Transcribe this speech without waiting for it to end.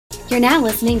You're now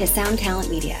listening to Sound Talent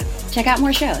Media. Check out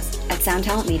more shows at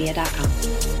soundtalentmedia.com.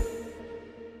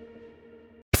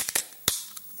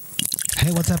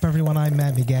 Hey, what's up, everyone? I'm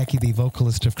Matt McGachy, the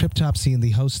vocalist of Cryptopsy and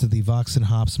the host of the Vox and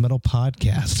Hops Metal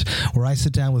Podcast, where I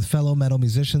sit down with fellow metal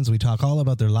musicians. We talk all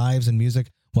about their lives and music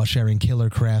while sharing killer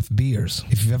craft beers.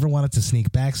 If you've ever wanted to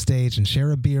sneak backstage and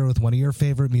share a beer with one of your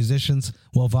favorite musicians,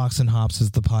 well, Vox and Hops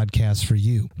is the podcast for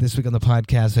you. This week on the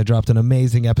podcast, I dropped an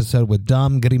amazing episode with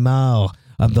Dom Grimal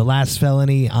of The Last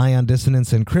Felony, Ion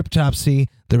Dissonance, and Cryptopsy.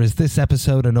 There is this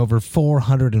episode and over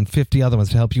 450 other ones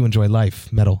to help you enjoy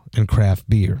life, metal, and craft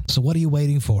beer. So what are you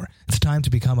waiting for? It's time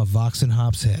to become a Vox and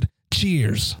Hops head.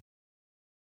 Cheers!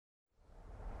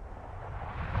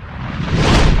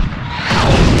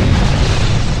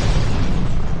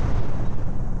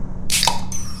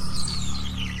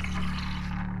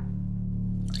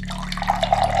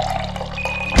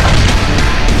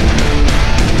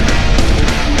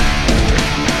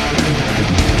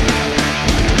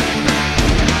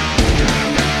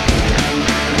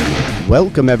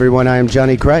 Welcome, everyone. I am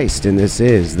Johnny Christ, and this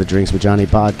is the Drinks with Johnny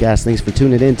podcast. Thanks for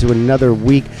tuning in to another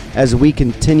week as we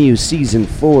continue Season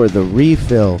 4, The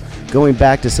Refill, going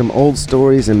back to some old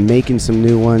stories and making some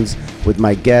new ones with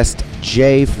my guest,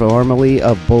 Jay, formerly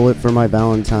of Bullet for My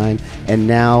Valentine, and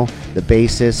now the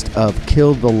bassist of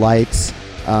Kill the Lights.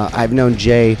 I've known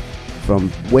Jay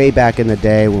from way back in the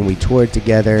day when we toured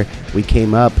together. We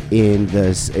came up in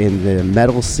the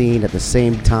metal scene at the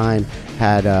same time,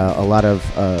 had a lot of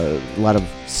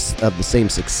the same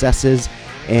successes,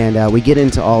 and we get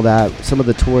into all that, some of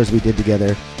the tours we did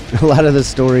together, a lot of the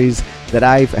stories that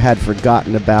I had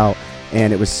forgotten about,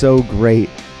 and it was so great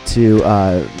to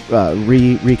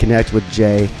reconnect with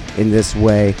Jay in this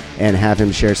way and have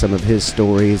him share some of his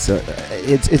stories.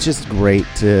 It's just great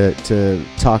to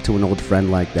talk to an old friend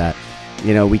like that.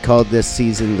 You know, we called this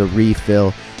season The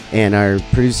Refill, and our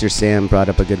producer Sam brought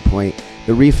up a good point.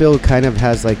 The Refill kind of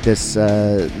has like this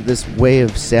way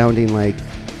of sounding like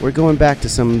we're going back to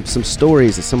some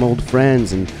stories of some old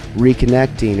friends and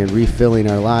reconnecting and refilling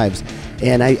our lives.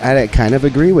 And I kind of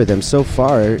agree with him. So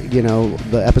far, you know,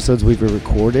 the episodes we've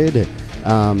recorded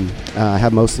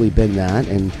have mostly been that,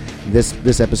 and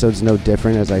this episode's no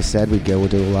different. As I said, we go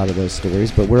do a lot of those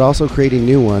stories, but we're also creating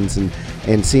new ones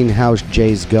and seeing how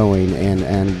Jay's going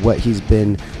and what he's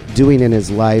been doing in his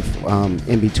life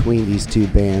in between these two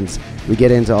bands. We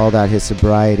get into all that, his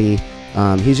sobriety.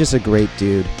 He's just a great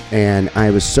dude, and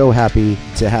I was so happy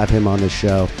to have him on the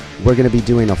show. We're going to be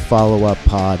doing a follow-up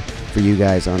pod for you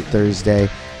guys on Thursday,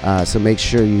 so make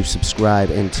sure you subscribe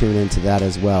and tune into that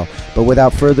as well. But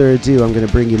without further ado, I'm going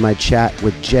to bring you my chat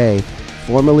with Jay,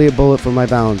 formerly a Bullet for My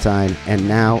Valentine, and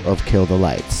now of Kill the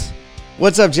Lights.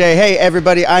 What's up, Jay? Hey,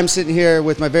 everybody. I'm sitting here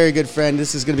with my very good friend.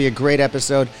 This is going to be a great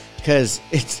episode because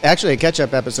it's actually a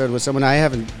catch-up episode with someone I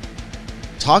haven't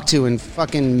talked to in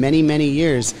fucking many, many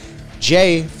years.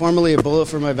 Jay, formerly a Bullet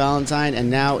for My Valentine, and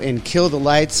now in Kill the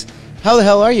Lights. How the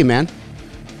hell are you, man?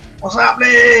 What's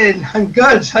happening? I'm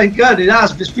good. It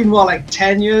has. It's been, what, like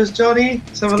 10 years, Johnny?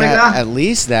 Something like that? At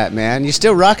least that, man. You're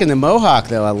still rocking the mohawk,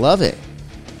 though. I love it.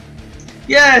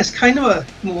 Yeah, it's kind of a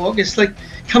mohawk. It's like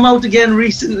come out again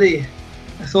recently.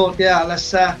 I thought, yeah,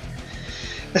 let's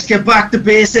get back to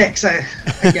basics, I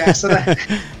guess.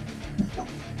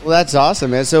 Well, that's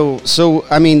awesome, man. So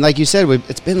I mean, like you said,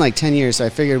 it's been like 10 years, so I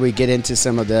figured we'd get into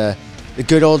some of the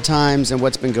good old times and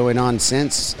what's been going on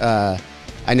since.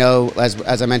 I know,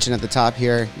 as I mentioned at the top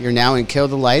here, you're now in Kill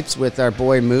the Lights with our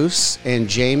boy Moose and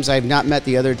James. I've not met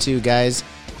the other two guys.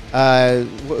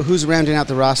 Who's rounding out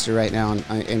the roster right now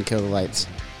in Kill the Lights?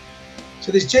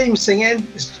 So there's James singing,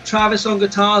 there's Travis on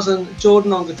guitars and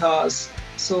Jordan on guitars.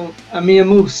 So me and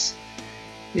Moose.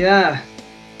 Yeah.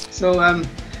 So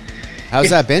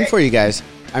how's that been for you guys?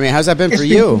 I mean, how's that been for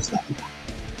you? Awesome.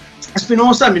 It's been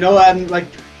awesome, you know, like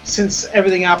since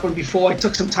everything happened before, I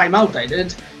took some time out, I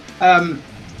did. And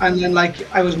then like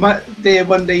I was there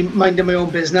one day minding my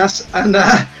own business, and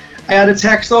I had a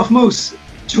text off Moose,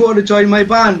 do you want to join my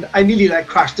band? I nearly like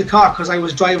crashed the car because I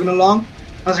was driving along.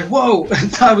 I was like, whoa,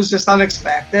 that was just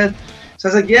unexpected. So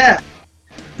I was like, yeah.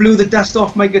 Blew the dust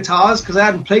off my guitars because I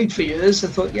hadn't played for years. I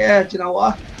thought, yeah, do you know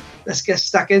what? Let's get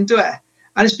stuck into it.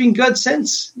 And it's been good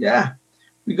since, yeah.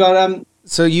 We got...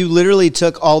 So you literally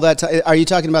took all that time. Are you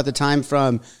talking about the time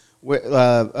from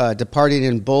departing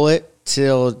in Bullet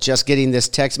till just getting this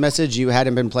text message? You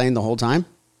hadn't been playing the whole time?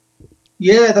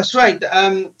 Yeah, that's right.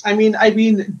 I mean, I've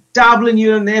been dabbling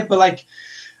here and there, but like,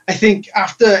 I think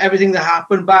after everything that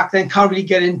happened back then, can't really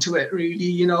get into it really,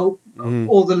 you know,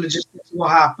 all the logistics of what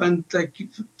happened, like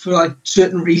for like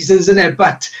certain reasons in it.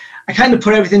 But I kind of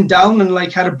put everything down and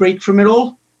like had a break from it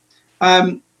all.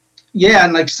 yeah,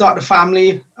 and like started a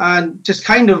family and just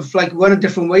kind of like went a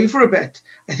different way for a bit.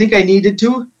 I think I needed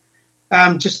to,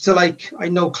 just to like,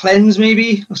 cleanse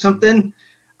maybe or something.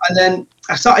 And then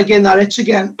I started getting that itch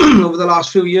again over the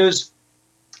last few years.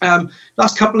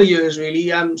 Last couple of years really,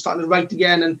 starting to write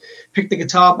again and pick the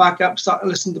guitar back up, started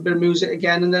listening to a bit of music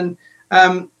again. And then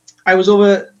I was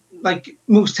over, like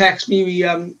Moose texted me,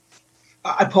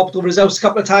 I popped over his house a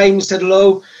couple of times, said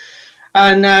hello.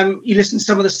 And he listened to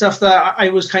some of the stuff that I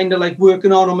was kind of like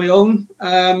working on my own.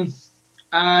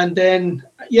 And then,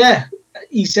 yeah,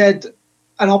 he said,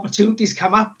 an opportunity's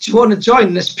come up. Do you want to join?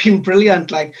 And it's been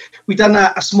brilliant. Like, we done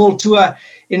a small tour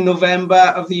in November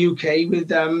of the UK with,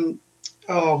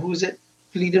 who was it?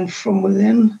 Bleeding From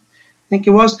Within, I think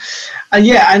it was. And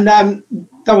yeah, and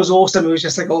that was awesome. It was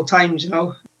just like old times, It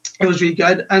was really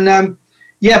good. And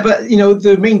yeah, but,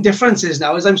 the main difference is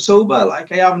now is I'm sober.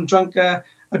 Like, I haven't drunk a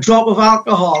drop of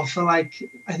alcohol for like,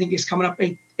 I think it's coming up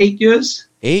eight years.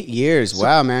 8 years.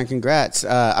 Wow, man. Congrats.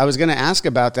 I was going to ask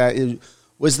about that.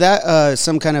 Was that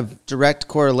some kind of direct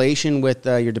correlation with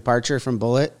your departure from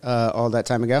Bullet all that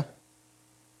time ago?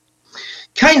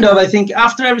 Kind of. I think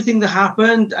after everything that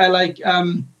happened, I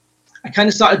kind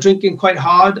of started drinking quite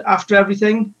hard after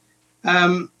everything.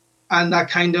 And that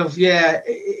kind of,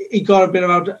 it got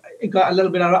a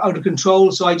little bit out of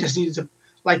control. So I just needed to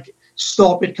like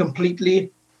stop it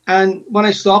completely. And when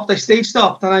I stopped, I stayed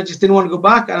stopped, and I just didn't want to go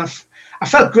back. And I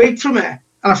felt great from it,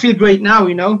 and I feel great now.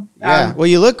 Yeah. Well,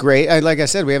 you look great. Like I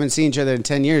said, we haven't seen each other in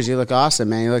 10 years. You look awesome,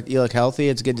 man. You look healthy.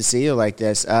 It's good to see you like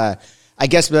this. I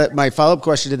guess my follow-up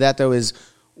question to that though is,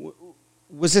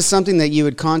 was this something that you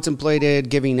had contemplated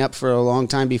giving up for a long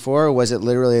time before, or was it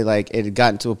literally like it had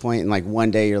gotten to a point and like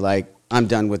one day you're like, I'm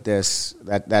done with this.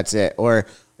 That's it, or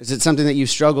is it something that you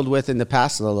struggled with in the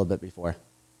past a little bit before?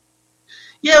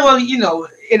 Yeah, well,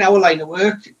 in our line of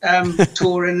work,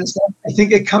 touring and stuff, I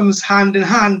think it comes hand in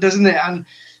hand, doesn't it? And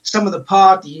some of the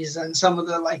parties and some of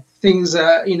the like things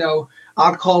that,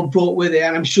 alcohol brought with it.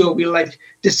 And I'm sure we'll like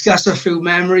discuss a few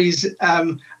memories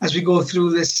as we go through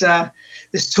this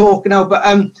this talk now. But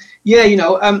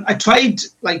I tried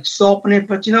like stopping it,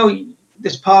 but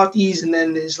there's parties and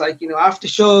then there's like, after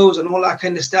shows and all that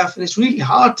kind of stuff. And it's really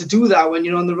hard to do that when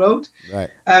you're on the road. Right.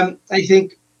 I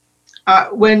think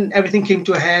when everything came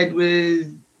to a head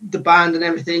with the band and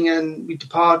everything and we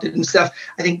departed and stuff,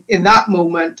 I think in that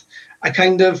moment,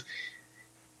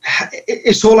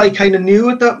 it's all I kind of knew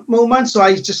at that moment. So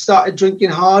I just started drinking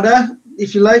harder,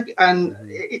 if you like. And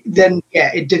then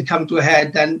it did come to a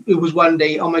head. Then it was one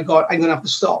day, oh my God, I'm going to have to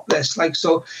stop this. Like,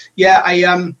 so yeah,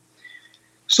 I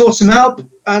sought some help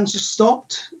and just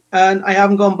stopped, and I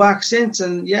haven't gone back since.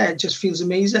 And yeah, it just feels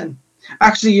amazing.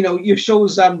 Actually, your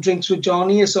show's Drinks with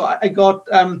Johnny, so I got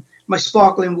my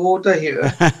sparkling water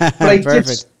here. But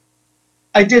Perfect.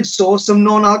 I did source some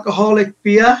non-alcoholic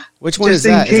beer. Which one is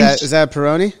that? Is that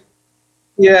Peroni?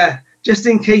 Yeah, just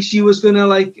in case you was gonna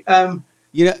like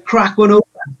crack one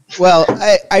open. Well,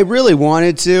 I really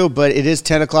wanted to, but it is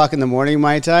 10 o'clock in the morning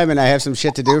my time, and I have some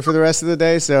shit to do for the rest of the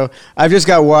day. So I've just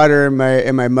got water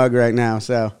in my mug right now.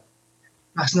 So.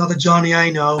 That's not the Johnny I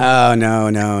know. Oh, no.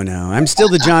 I'm still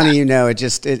the Johnny you know. It's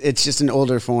just an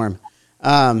older form.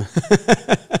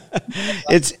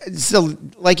 It's so,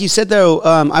 like you said, though,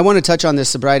 I want to touch on this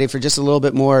sobriety for just a little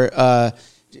bit more,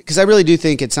 because I really do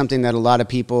think it's something that a lot of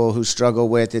people who struggle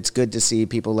with. It's good to see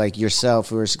people like yourself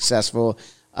who are successful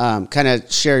kind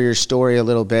of share your story a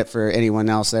little bit for anyone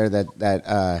else there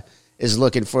that is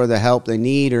looking for the help they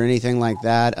need or anything like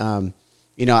that.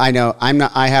 I know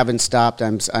I haven't stopped.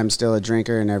 I'm still a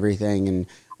drinker and everything.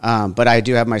 And, but I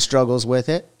do have my struggles with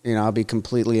it. I'll be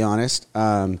completely honest.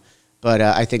 But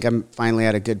I think I'm finally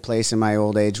at a good place in my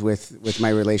old age with my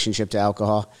relationship to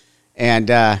alcohol. And,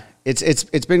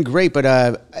 it's been great.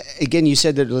 But, again, you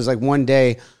said that it was like one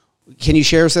day. Can you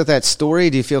share with us that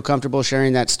story? Do you feel comfortable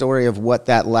sharing that story of what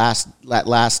that last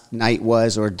night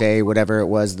was, or day, whatever it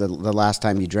was, the last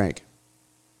time you drank?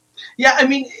 Yeah, I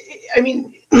mean,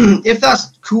 if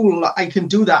that's cool, I can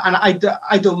do that, and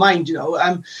I don't mind.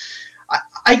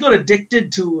 I got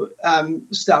addicted to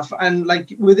stuff, and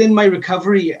like within my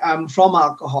recovery from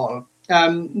alcohol,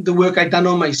 the work I've done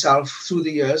on myself through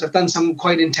the years, I've done some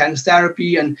quite intense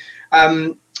therapy, and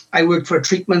I worked for a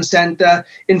treatment center.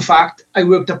 In fact, I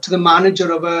worked up to the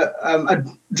manager of a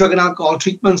drug and alcohol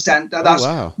treatment center. That's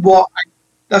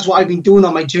that's what I've been doing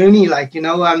on my journey. Like,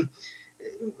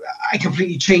 I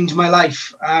completely changed my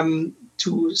life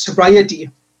to sobriety.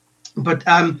 But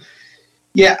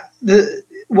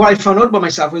what I found out about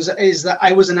myself is that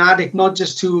I was an addict, not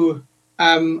just to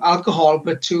alcohol,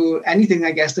 but to anything,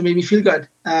 I guess, that made me feel good.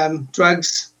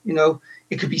 Drugs,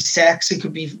 it could be sex, it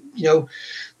could be,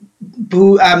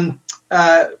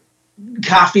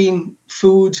 caffeine,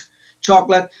 food,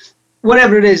 chocolate,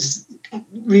 whatever it is.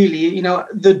 Really,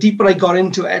 the deeper I got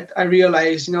into it, I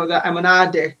realized, that I'm an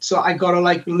addict. So I got to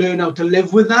like learn how to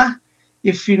live with that,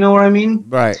 if you know what I mean.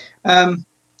 Right.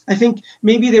 I think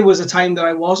maybe there was a time that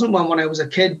I wasn't one when I was a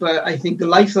kid, but I think the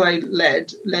life that I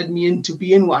led me into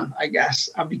being one, I guess,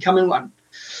 and becoming one.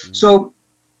 So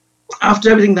after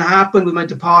everything that happened with my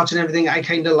departure and everything, I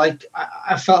kind of like,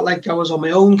 I felt like I was on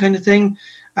my own kind of thing.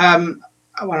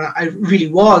 I really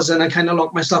was. And I kind of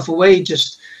locked myself away,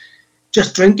 just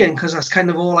drinking, because that's kind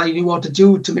of all I knew what to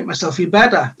do to make myself feel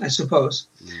better, I suppose.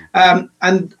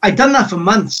 And I'd done that for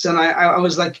months, and I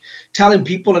was like telling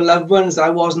people and loved ones that I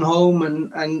wasn't home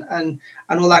and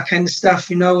all that kind of stuff,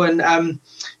 and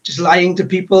just lying to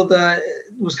people that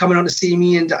was coming out to see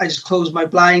me, and I just closed my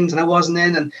blinds and I wasn't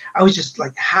in, and I was just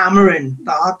like hammering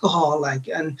the alcohol,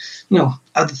 and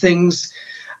other things,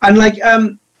 and like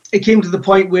it came to the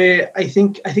point where I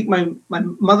think my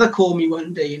mother called me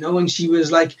one day, and she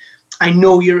was like, I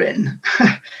know you're in.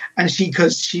 And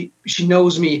because she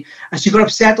knows me, and she got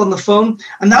upset on the phone.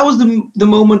 And that was the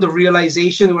moment of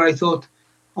realization where I thought,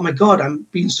 oh my God, I'm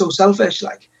being so selfish.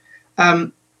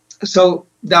 So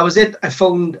that was it. I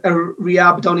phoned a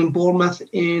rehab down in Bournemouth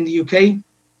in the UK,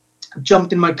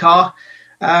 jumped in my car,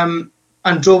 and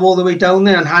drove all the way down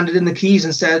there and handed in the keys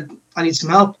and said, I need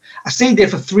some help. I stayed there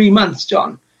for 3 months,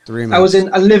 John. 3 months. I was in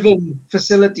a living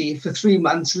facility for 3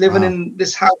 months, living in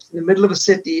this house in the middle of a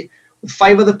city with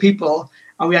 5 other people,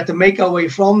 and we had to make our way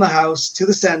from the house to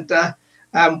the centre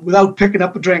without picking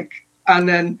up a drink, and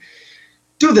then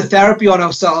do the therapy on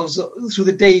ourselves through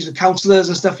the days with counsellors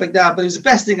and stuff like that. But it was the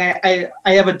best thing I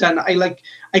ever done.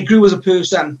 I grew as a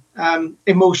person,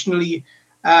 emotionally.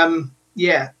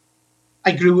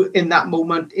 I grew in that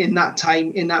moment, in that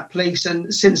time, in that place,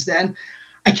 and since then,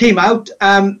 I came out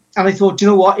and I thought, you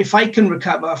know what? If I can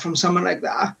recover from someone like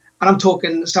that, and I'm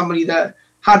talking somebody that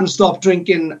hadn't stopped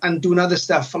drinking and doing other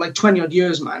stuff for like 20 odd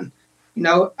years, man,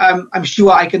 I'm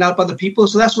sure I can help other people.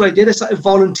 So that's what I did. I started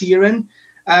volunteering,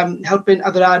 helping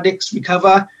other addicts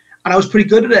recover, and I was pretty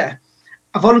good at it.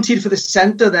 I volunteered for the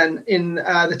centre then in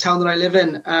the town that I live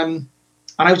in, and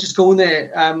I was just going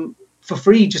there for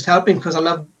free, just helping, because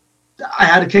I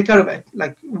had a kick out of it,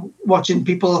 like watching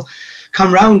people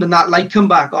come round and that light come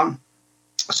back on.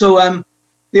 So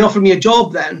they offered me a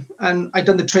job then, and I'd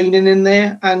done the training in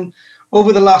there, and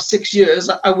over the last 6 years,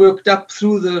 I worked up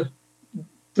through the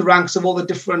ranks of all the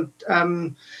different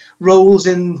roles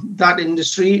in that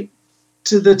industry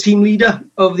to the team leader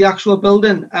of the actual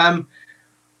building.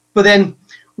 But then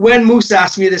when Musa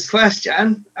asked me this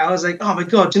question, I was like, oh my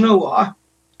God, you know what?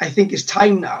 I think it's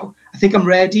time now. I think I'm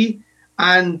ready.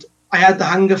 And I had the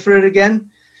hunger for it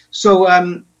again. So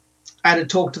I had to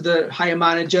talk to the higher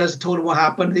managers, I told them what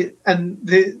happened. And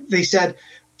they said,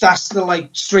 that's the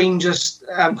strangest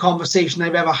conversation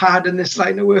I've ever had in this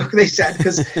line of work, they said,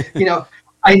 because,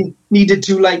 I needed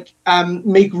to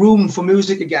make room for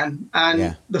music again.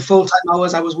 And the full-time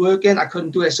hours I was working, I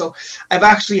couldn't do it. So I've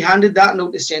actually handed that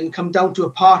notice in, come down to a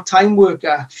part-time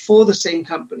worker for the same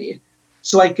company,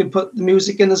 so I could put the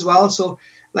music in as well. So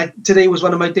today was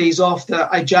one of my days off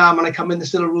that I jam, and I come in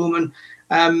this little room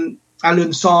and I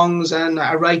learn songs and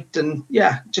I write and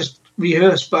just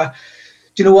rehearse. But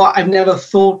do you know what? I've never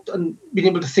thought and been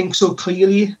able to think so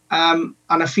clearly. And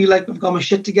I feel like I've got my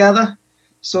shit together.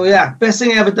 So best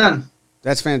thing I ever done.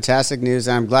 That's fantastic news.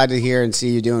 I'm glad to hear and see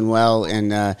you doing well.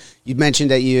 And you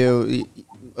mentioned that you,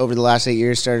 over the last 8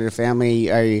 years, started a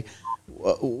family.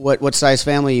 What size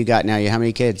family you got now? How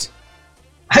many kids?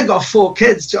 I got 4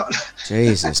 kids, John.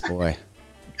 Jesus, boy.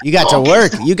 You got to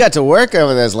work. You got to work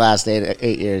over those last 8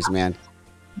 years, man.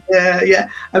 Yeah.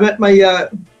 I met my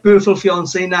beautiful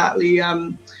fiancée, Natalie,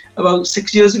 about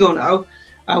 6 years ago now.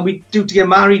 And we due to get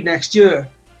married next year.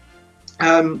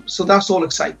 So that's all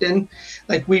exciting.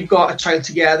 We've got a child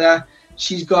together.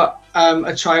 She's got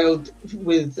a child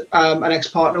with an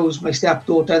ex-partner who's my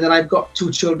stepdaughter. And then I've got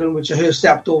 2 children, which are her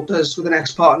stepdaughters with an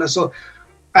ex-partner. So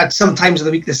at some times of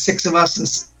the week, there's 6 of us, and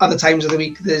other times of the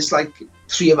week, there's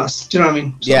 3 of us. Do you know what I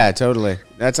mean? So, yeah, totally.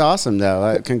 That's awesome,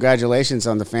 though. Congratulations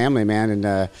on the family, man,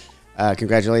 and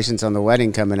congratulations on the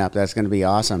wedding coming up. That's going to be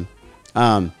awesome.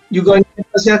 You got any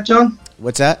nippers yet, John?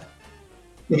 What's that?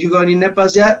 Have you got any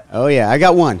nippers yet? Oh, yeah. I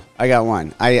got one.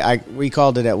 We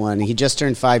called it at 1. He just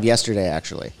turned 5 yesterday,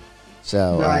 actually.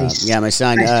 So, nice. My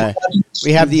son.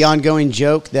 We have the ongoing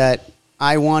joke that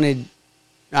I wanted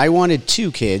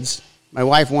 2 kids. My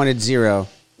wife wanted 0.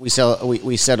 We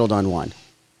settled on 1.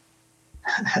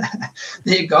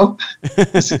 There you go.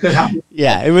 That's a good habit.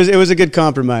 Yeah, it was a good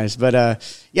compromise. But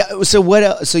So what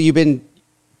else? So you've been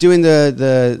doing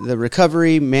the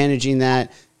recovery, managing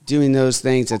that. doing those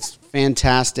things. It's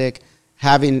fantastic.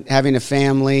 Having a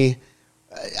family.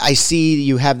 I see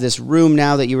you have this room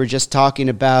now that you were just talking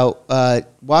about.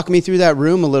 Walk me through that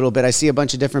room a little bit. I see a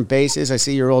bunch of different basses. I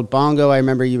see your old bongo. I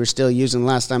remember you were still using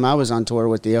last time I was on tour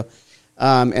with you.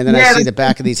 And then I see the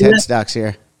back of these headstocks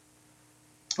here.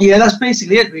 Yeah, that's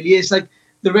basically it, really. It's like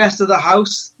the rest of the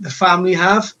house the family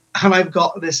have, and I've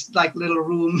got this like little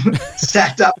room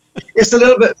set up. It's a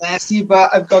little bit messy,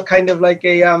 but I've got kind of like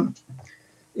a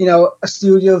a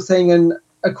studio thing and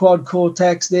a quad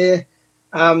Cortex there.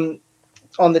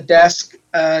 On the desk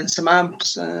and some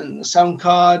amps and a sound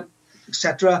card,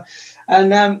 etc.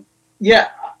 And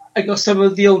I got some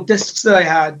of the old discs that I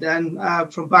had and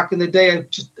from back in the day. I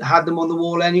just had them on the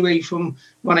wall anyway from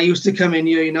when I used to come in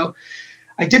here,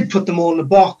 I did put them all in a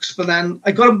box, but then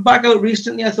I got them back out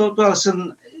recently. I thought, well,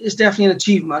 it's definitely an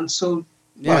achievement. So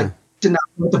I didn't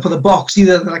have to put the box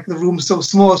either. Like the room's so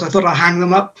small, so I thought I'd hang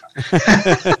them up.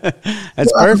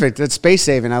 That's perfect. That's space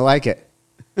saving. I like it.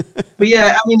 But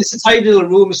yeah, I mean, it's a tidy little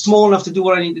room. It's small enough to do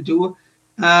what I need to do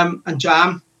and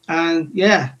jam. And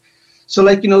yeah, so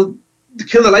like, the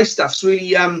Kill the Light stuff's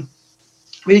really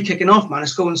really kicking off, man.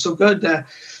 It's going so good.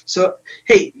 So,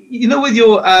 hey, with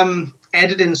your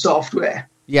editing software,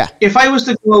 if I was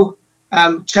to go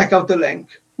check out the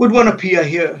link, would one appear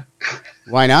here?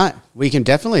 Why not? We can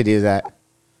definitely do that.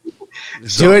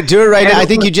 Do it right now. I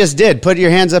think you just did. Put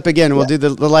your hands up again. We'll do the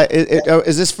light.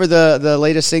 Is this for the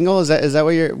latest single? Is that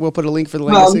what we'll put a link for the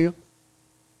latest single?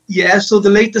 Yeah, so the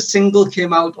latest single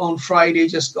came out on Friday,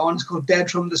 just gone. It's called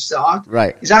Dead From The Start.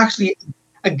 Right. It's actually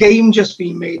a game just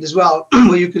being made as well,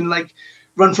 where you can like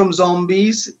run from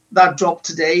zombies. That dropped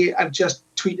today. I've just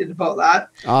tweeted about that.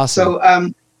 Awesome.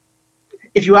 So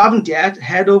if you haven't yet,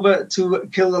 head over to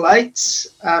Kill the Lights,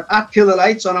 at Kill the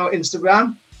Lights on our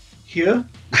Instagram here.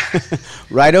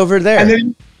 Right over there. And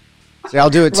then, so I'll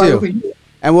do it too.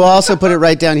 And we'll also put it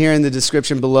right down here in the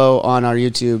description below on our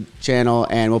YouTube channel,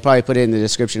 and we'll probably put it in the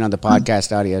description on the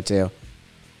podcast audio too.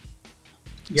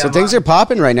 Yeah, so things are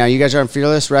popping right now. You guys are on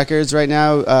Fearless Records right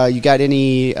now. You got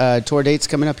any tour dates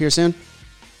coming up here soon?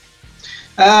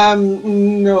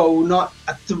 No, not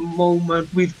at the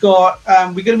moment. We've got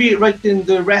we're going to be writing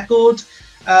the record,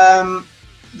 the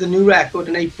new record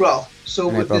in April.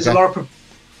 So there's a lot of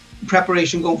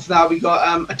preparation going for that. We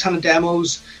got a ton of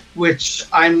demos, which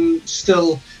I'm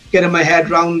still getting my head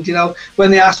around.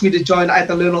 When they asked me to join, I had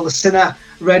to learn all the Sinner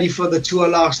ready for the tour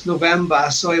last November.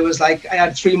 So it was like I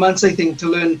had 3 months, I think, to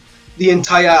learn the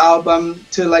entire album,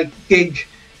 to like gig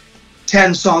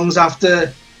 10 songs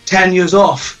after 10 years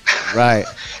off. Right.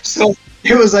 So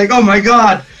it was like, oh my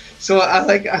God. So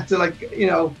I had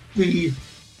to really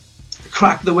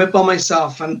crack the whip on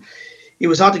myself, and it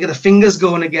was hard to get the fingers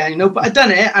going again, but I'd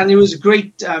done it, and it was a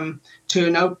great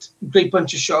turnout, great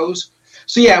bunch of shows.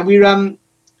 So yeah,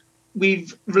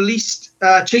 we've released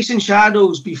Chasing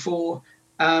Shadows before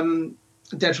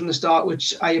Dead From The Start,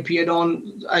 which I appeared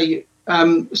on. I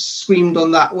screamed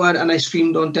on that one, and I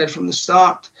screamed on Dead From The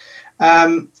Start.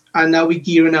 And now we're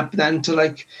gearing up then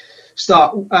to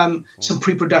start some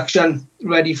pre-production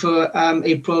ready for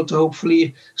April to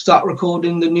hopefully start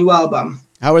recording the new album.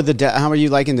 How are you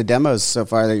liking the demos so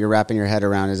far that you're wrapping your head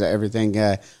around? Is everything?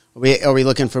 Are we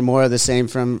looking for more of the same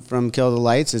from Kill the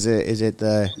Lights? Is it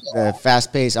the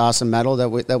fast-paced, awesome metal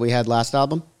that we had last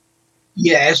album?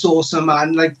 Yeah, it's awesome,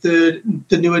 man. Like the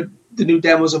new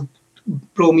demos have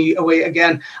blown me away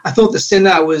again. I thought the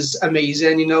Sinner was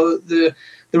amazing.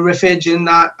 The riffage in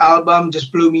that album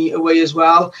just blew me away as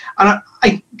well. And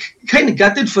I kind of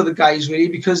gutted for the guys really,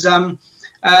 because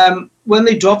when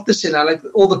they dropped the Sinner,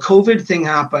 all the COVID thing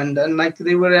happened, and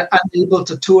they were unable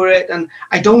to tour it. And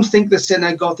I don't think the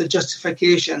Sinner got the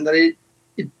justification that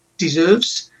it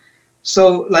deserves.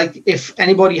 So if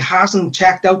anybody hasn't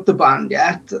checked out the band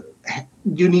yet,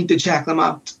 you need to check them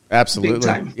out. Absolutely. Big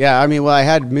time. Yeah. I mean, I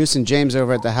had Moose and James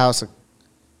over at the house. It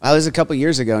was a couple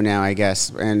years ago now, I guess.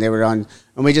 And they were on,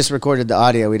 and we just recorded the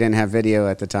audio. We didn't have video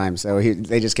at the time. So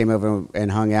they just came over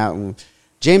and hung out, and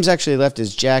James actually left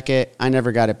his jacket. I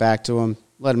never got it back to him.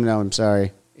 Let him know I'm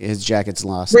sorry. His jacket's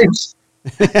lost.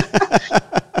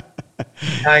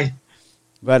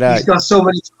 But he's got so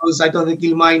many clothes, I don't think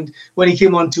he'll mind. When he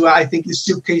came on tour, I think his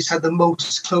suitcase had the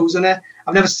most clothes in it.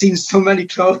 I've never seen so many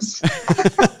clothes.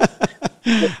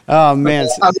 Oh, man.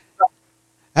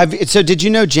 So did you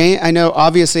know James? I know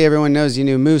obviously everyone knows you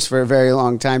knew Moose for a very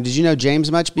long time. Did you know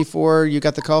James much before you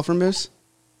got the call from Moose?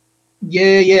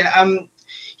 Yeah.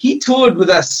 He toured with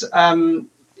us in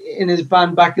his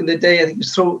band back in the day. I think it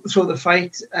was Throw the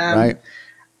Fight. Right.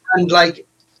 And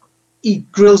he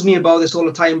grills me about this all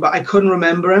the time, but I couldn't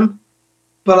remember him.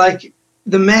 But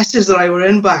the messes that I were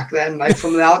in back then, like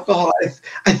from the alcohol,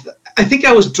 I think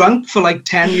I was drunk for like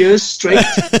 10 years straight,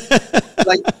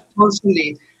 like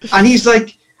constantly. And he's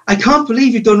like, I can't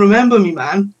believe you don't remember me,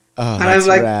 man. Oh, and that's I'm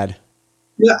like, rad.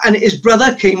 Yeah, and his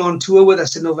brother came on tour with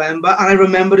us in November, and I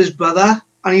remembered his brother.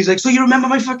 And he's like, so you remember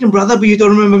my fucking brother, but you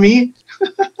don't remember me?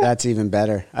 That's even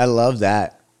better. I love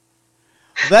that.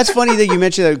 Well, that's funny that you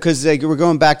mentioned that, because like, we're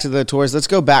going back to the tours. Let's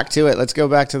go back to it. Let's go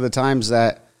back to the times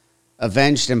that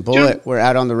Avenged and Bullet were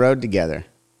out on the road together.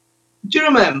 Do you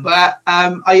remember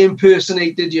I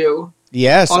impersonated you?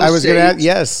 Yes, I was going to. Stage?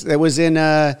 Yes, it was in.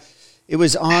 It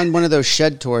was on one of those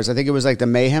Shed tours. I think it was like the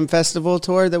Mayhem Festival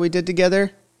tour that we did together.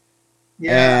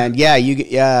 Yeah. And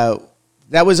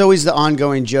that was always the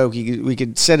ongoing joke. We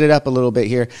could set it up a little bit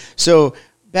here. So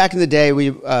back in the day,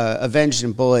 we Avenged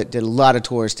and Bullet did a lot of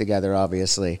tours together,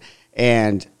 obviously.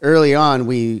 And early on,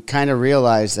 we kind of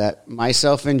realized that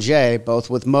myself and Jay, both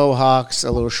with mohawks,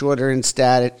 a little shorter in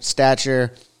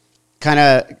stature, kind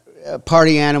of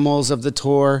party animals of the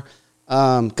tour,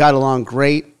 got along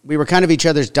great. We were kind of each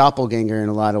other's doppelganger in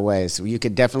a lot of ways. You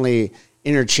could definitely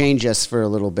interchange us for a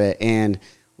little bit. And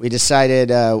we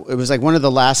decided it was like one of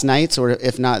the last nights, or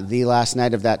if not the last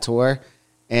night of that tour.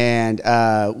 And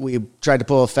we tried to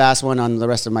pull a fast one on the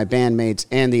rest of my bandmates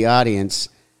and the audience.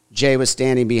 Jay was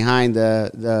standing behind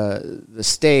the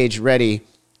stage ready,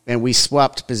 and we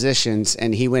swapped positions,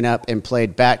 and he went up and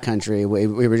played Backcountry.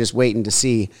 We were just waiting to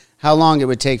see how long it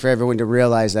would take for everyone to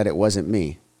realize that it wasn't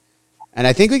me. And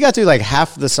I think we got through like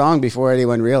half the song before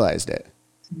anyone realized it.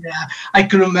 Yeah, I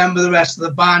can remember the rest of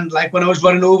the band. Like when I was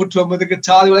running over to him with the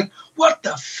guitar, they were like, "What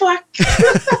the fuck?"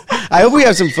 I hope we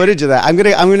have some footage of that. I'm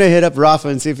gonna hit up Rafa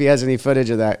and see if he has any footage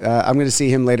of that. I'm gonna see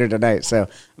him later tonight, so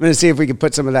I'm gonna see if we can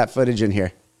put some of that footage in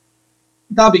here.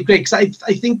 That'd be great, because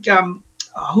I think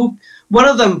one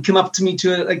of them came up to me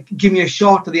to like give me a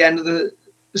shot at the end of the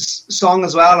song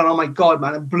as well, and oh my god,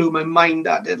 man, it blew my mind.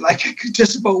 That did, like, I could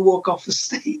just about walk off the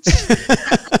stage.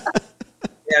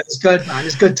 Yeah, it was good, man.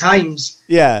 It's good times.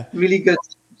 Yeah, really good.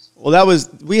 Well,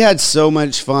 we had so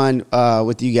much fun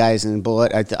with you guys in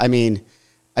Bullet. I mean,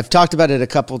 I've talked about it a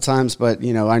couple times, but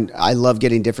you know, I love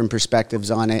getting different perspectives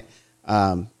on it.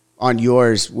 On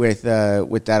yours with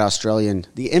that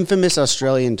the infamous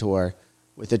Australian tour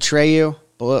with Atreyu,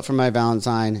 Bullet for My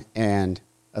Valentine, and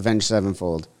Avenged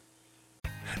Sevenfold.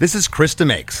 This is Krista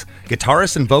Makes,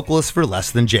 guitarist and vocalist for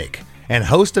Less Than Jake, and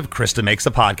host of Krista Makes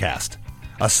a Podcast,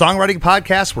 a songwriting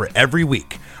podcast where every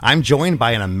week I'm joined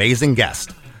by an amazing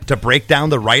guest to break down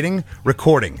the writing,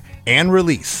 recording, and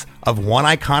release of one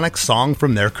iconic song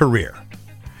from their career.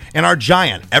 In our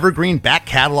giant evergreen back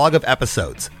catalog of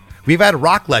episodes, we've had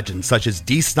rock legends such as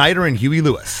Dee Snider and Huey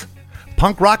Lewis,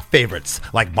 punk rock favorites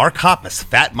like Mark Hoppus,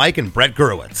 Fat Mike, and Brett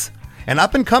Gurewitz, and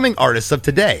up-and-coming artists of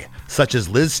today such as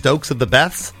Liz Stokes of the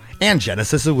Beths and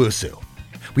Genesis Owusu.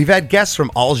 We've had guests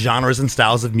from all genres and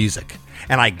styles of music,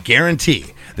 and I guarantee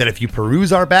that if you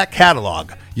peruse our back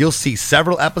catalog, you'll see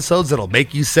several episodes that'll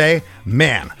make you say,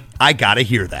 man, I gotta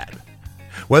hear that.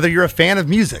 Whether you're a fan of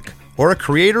music or a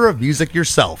creator of music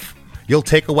yourself, you'll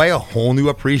take away a whole new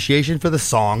appreciation for the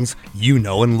songs you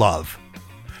know and love.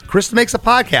 Krista Makes a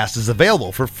Podcast is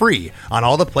available for free on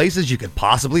all the places you could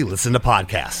possibly listen to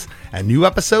podcasts, and new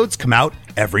episodes come out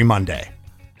every Monday.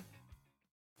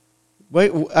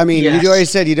 Wait, I mean, Yes. You already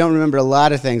said you don't remember a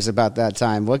lot of things about that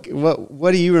time. What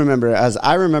do you remember? As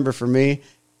I remember, for me,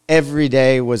 every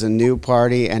day was a new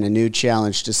party and a new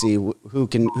challenge to see who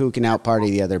can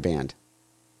out-party the other band.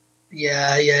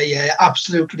 Yeah,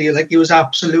 absolutely. Like, it was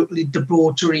absolutely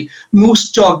debauchery.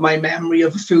 Most jogged my memory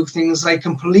of a few things I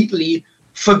completely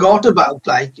forgot about.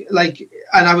 Like,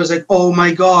 and I was like, oh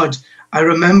my god, I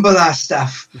remember that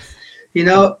stuff. You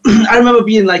know, I remember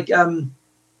being like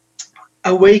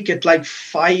awake at like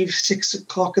 5-6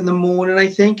 o'clock in the morning, I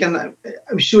think, and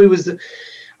I'm sure I was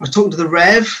talking to the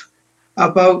Rev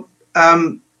about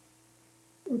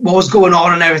what was going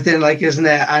on and everything, like, isn't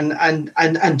it?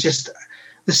 And just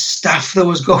the stuff that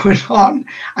was going on.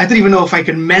 I don't even know if I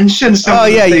can mention something. Oh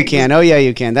yeah, you can.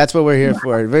 You can. That's what we're here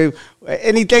for.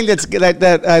 Anything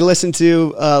that I listen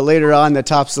to later on that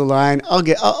tops the line,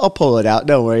 I'll pull it out.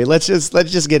 Don't worry. Let's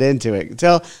just get into it.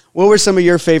 What were some of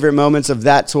your favorite moments of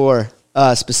that tour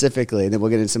specifically, and then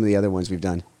we'll get into some of the other ones we've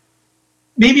done.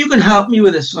 Maybe you can help me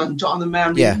with this one, John the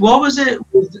memory. Yeah. What was it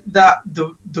with that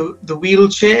the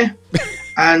wheelchair,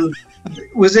 and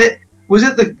was it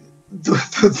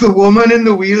the woman in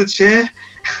the wheelchair?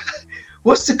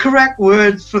 What's the correct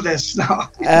word for this now?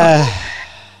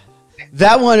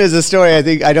 That one is a story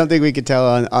I don't think we could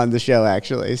tell on the show,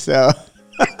 actually. So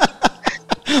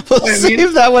we'll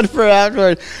save that one for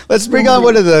afterward. Let's bring on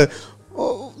one of the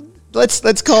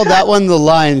let's call that one the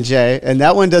line, Jay, and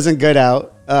that one doesn't get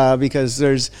out because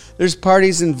there's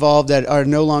parties involved that are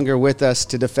no longer with us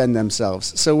to defend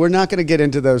themselves. So we're not going to get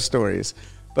into those stories.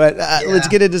 But let's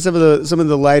get into some of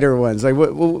the lighter ones. Like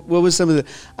what was some of the?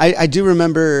 I do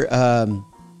remember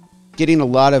getting a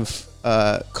lot of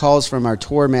calls from our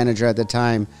tour manager at the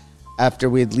time after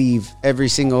we'd leave every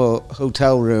single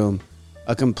hotel room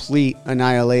a complete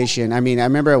annihilation. I mean, I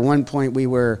remember at one point we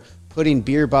were putting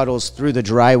beer bottles through the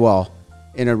drywall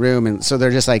in a room, and so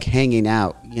they're just like hanging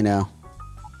out, you know.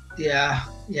 Yeah.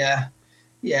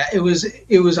 It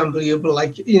was unbelievable.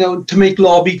 Like, you know, to make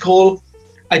lobby call,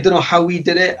 I don't know how we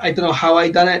did it. I don't know how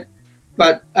I done it,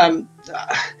 but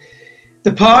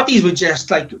the parties were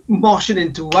just like moshing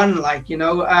into one. Like, you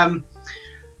know, I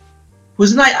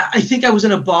think I was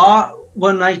in a bar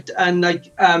one night, and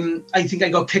like I think I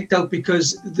got kicked out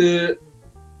because the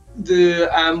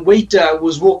waiter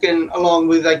was walking along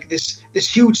with like this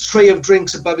huge tray of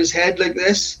drinks above his head like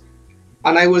this,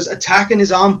 and I was attacking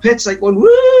his armpits, like going woo,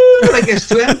 I guess,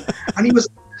 to him, and he was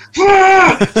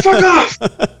fuck off,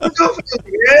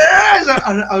 yes,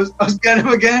 and I was getting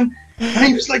him again, and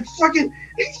he was like fucking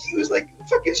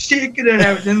shaking and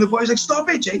everything. The boy's like, stop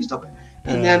it, Jay, stop it.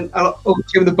 And then over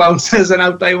came the bouncers, and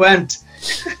out I went.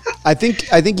 I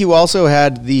think you also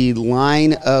had the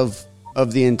line of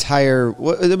the entire.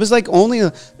 It was like only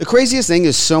the craziest thing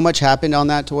is so much happened on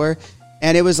that tour,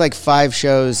 and it was like 5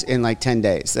 shows in like 10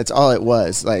 days. That's all it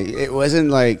was. Like, it wasn't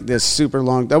like this super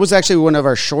long. That was actually one of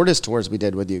our shortest tours we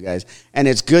did with you guys, and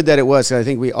it's good that it was. 'Cause I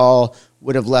think we all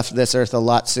would have left this earth a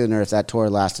lot sooner if that tour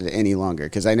lasted any longer.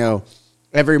 Because I know.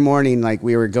 Every morning, like,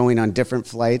 we were going on different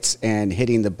flights and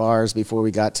hitting the bars before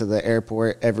we got to the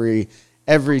airport every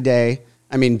day.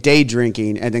 I mean, day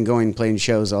drinking and then going and playing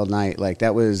shows all night. Like,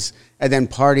 that was, and then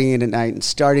partying at night and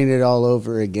starting it all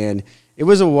over again. It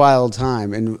was a wild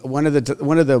time. And one of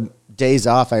the days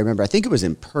off, I remember, I think it was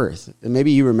in Perth, and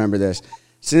maybe you remember this.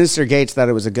 Sinister Gates thought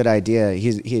it was a good idea.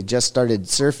 He had just started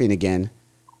surfing again.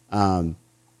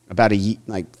 About a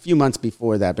few months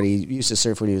before that, but he used to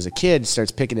surf when he was a kid,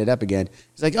 starts picking it up again.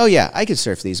 He's like, oh yeah, I could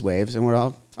surf these waves. And we're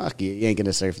all, fuck you ain't going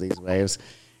to surf these waves.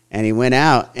 And he went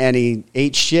out and he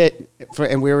ate shit.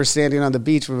 And we were standing on the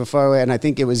beach from far away. And I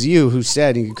think it was you who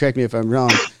said, and you can correct me if I'm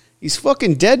wrong, he's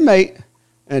fucking dead, mate.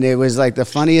 And it was like the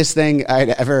funniest thing I'd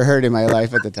ever heard in my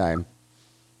life at the time.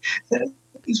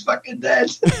 He's fucking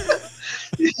dead.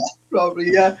 Yeah,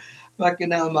 probably, yeah.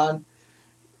 Fucking hell, man.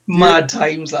 Mad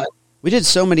times, like. We did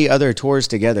so many other tours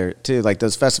together too, like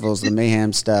those festivals, the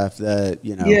Mayhem stuff, Yeah.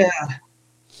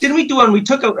 Didn't we do one? We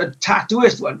took out a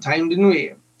tattooist one time, didn't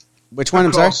we? Which one?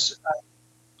 I'm sorry.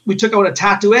 We took out a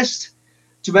tattooist.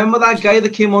 Do you remember that guy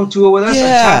that came on tour with us?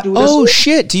 Yeah. Oh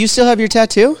shit! Do you still have your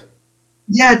tattoo?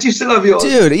 Yeah. Do you still have yours?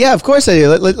 Dude, yeah, of course I do.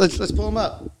 Let's pull him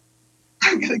up.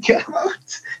 I'm gonna get him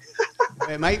out.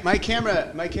 Wait, my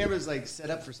camera's like set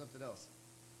up for something else.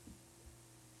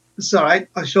 It's all right.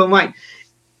 I'll show mine.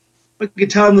 I can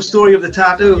tell him the story of the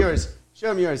tattoo. Yours.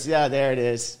 Show him yours. Yeah, there it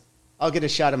is. I'll get a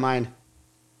shot of mine.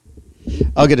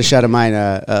 Later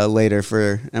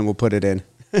and we'll put it in.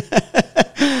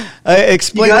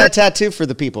 Explain that tattoo for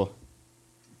the people.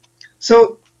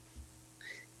 So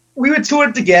we were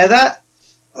touring together,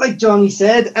 like Johnny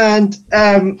said, and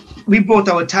we brought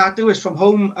our tattooist from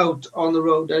home out on the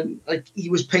road, and like he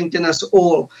was painting us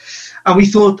all, and we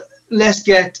thought, let's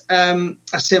get a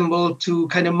symbol to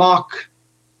kind of mark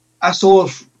us all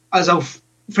as our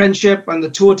friendship and the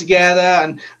tour together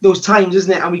and those times,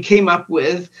 isn't it? And we came up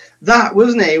with that,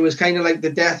 wasn't it? It was kind of like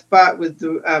the death bat with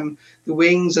the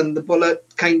wings and the bullet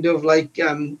kind of like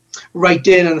right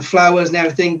in, and the flowers and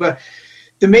everything. But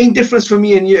the main difference for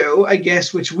me and you, I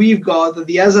guess, which we've got that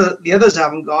the others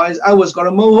haven't got, is I was got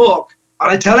a mohawk. And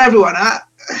I tell everyone that.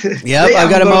 Yep, I've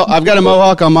got a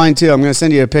mohawk on mine too. I'm going to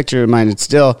send you a picture of mine.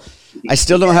 I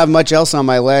still don't have much else on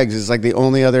my legs. It's like the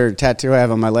only other tattoo I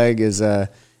have on my leg is a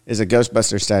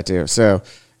Ghostbusters tattoo. So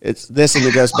it's this and the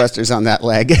Ghostbusters on that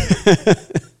leg.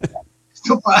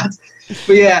 So bad.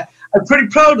 But yeah, I'm pretty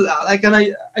proud of that. Like, and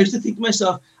I used to think to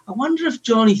myself, I wonder if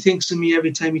Johnny thinks of me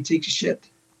every time he takes a shit.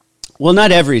 Well,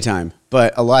 not every time,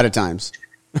 but a lot of times.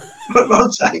 A lot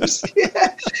of times,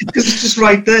 yeah. Because it's just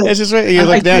right there. It's just right. You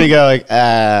look down and you go like,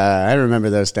 I remember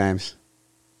those times.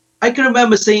 I can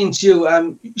remember saying to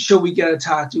you, shall we get a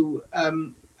tattoo?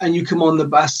 And you come on the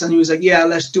bus, and he was like, yeah,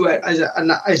 let's do it.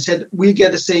 I said, we'll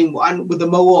get the same one with the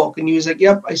mohawk. And he was like,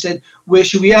 yep. I said, where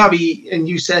should we have it? And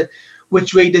you said,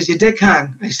 which way does your dick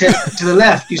hang? I said, to the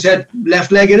left. You said,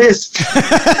 left leg it is.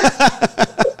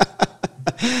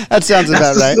 That sounds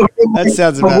about right. That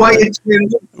sounds about right.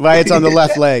 Why it's on the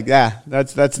left leg. Yeah,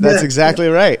 that's exactly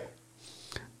right.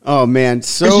 Oh, man.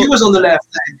 So she was on the left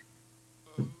leg.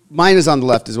 Mine is on the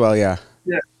left as well. Yeah.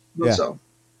 Yeah. Yeah. So.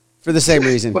 For the same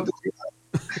reason.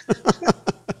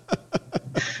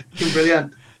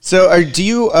 Brilliant. So do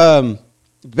you,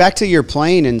 back to your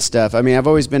playing and stuff. I mean, I've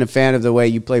always been a fan of the way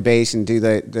you play bass and do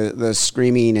the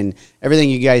screaming and everything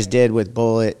you guys did with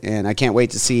Bullet. And I can't wait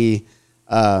to see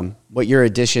what your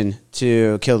addition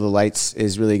to Kill the Lights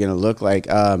is really going to look like.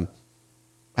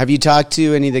 Have you talked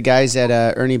to any of the guys at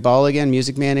Ernie Ball again,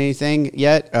 Music Man, anything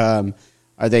yet?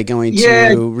 Are they going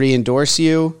to re-endorse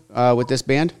you with this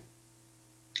band?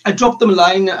 I dropped them a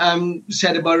line,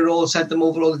 said about it all, sent them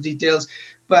over all the details.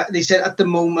 But they said at the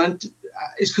moment,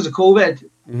 it's because of COVID.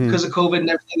 Because of COVID and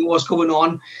everything was going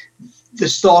on. The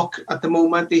stock at the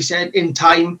moment, they said, in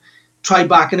time, try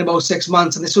back in about 6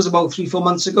 months. And this was about 3-4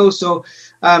 months ago. So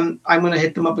I'm going to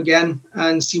hit them up again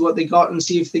and see what they got and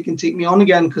see if they can take me on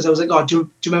again. Because I was like, oh, do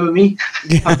you remember me?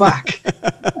 I'm back.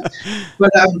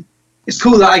 But it's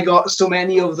cool that I got so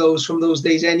many of those from those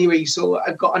days anyway. So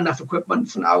I've got enough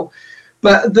equipment for now.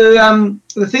 But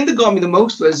the thing that got me the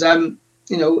most was,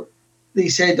 they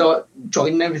said, oh,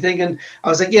 join and everything. And I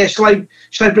was like, yeah, shall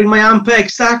I bring my Ampeg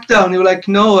stack down? They were like,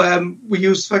 no, we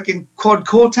use fucking quad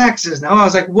Cortexes now. I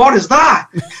was like, what is that?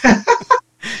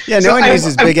 Yeah, no one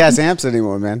uses big-ass amps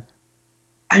anymore, man.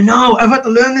 I know. I've had to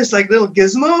learn this like little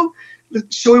gizmo,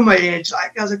 showing my age.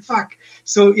 Like, I was like, fuck.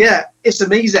 So, yeah, it's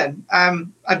amazing.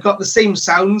 I've got the same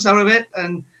sounds out of it.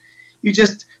 And you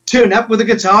just turn up with a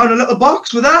guitar and a little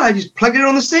box with that. I just plug it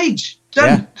on the stage.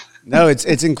 Done. Yeah. No,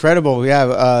 it's incredible.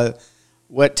 Yeah,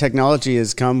 what technology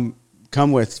has come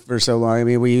with for so long. I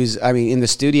mean, in the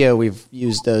studio, we've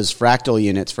used those Fractal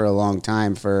units for a long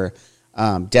time for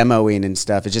demoing and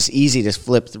stuff. It's just easy to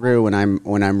flip through when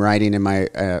I'm writing in my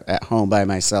at home by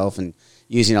myself and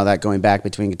using all that, going back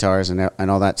between guitars and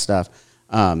all that stuff.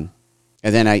 And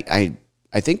then I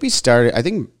think I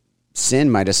think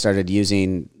Sin might have started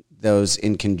using those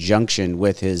in conjunction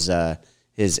with his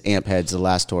amp heads the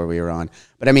last tour we were on.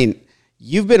 But I mean,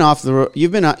 you were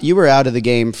out of the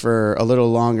game for a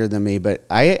little longer than me, but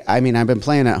I mean, I've been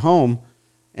playing at home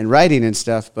and writing and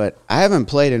stuff, but I haven't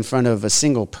played in front of a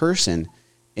single person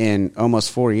in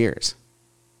almost 4 years.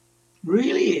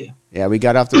 Really? Yeah, we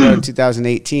got off the road in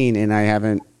 2018, and I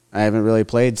haven't really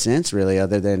played since, really,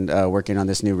 other than working on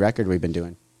this new record we've been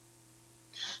doing.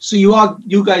 So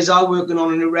you guys are working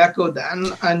on a new record then,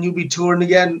 and you'll be touring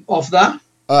again off that?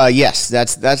 Yes,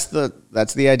 that's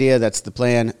the idea. That's the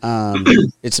plan.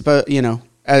 It's about,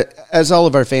 as all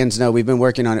of our fans know, we've been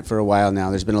working on it for a while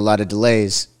now. There's been a lot of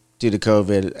delays due to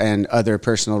COVID and other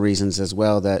personal reasons as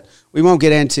well that we won't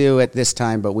get into at this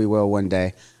time, but we will one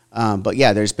day. But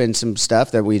yeah, there's been some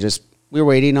stuff that we're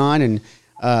waiting on, and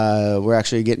we're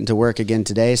actually getting to work again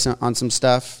today on some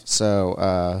stuff.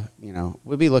 So,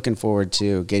 we'll be looking forward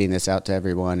to getting this out to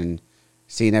everyone and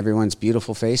seeing everyone's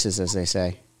beautiful faces, as they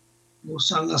say. Well,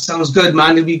 that sounds good,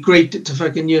 man. It'd be great to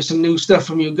fucking hear some new stuff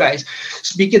from you guys.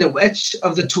 Speaking of which,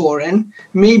 of the touring,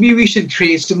 maybe we should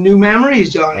create some new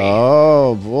memories, Johnny.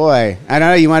 Oh, boy. I don't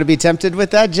know. You want to be tempted with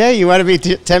that, Jay? You want to be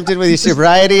tempted with your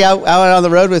sobriety out on the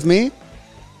road with me?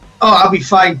 Oh, I'll be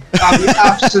fine. I'll be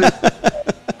absolutely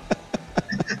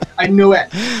I knew it.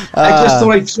 I just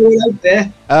thought I'd throw it out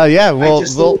there. Oh, yeah.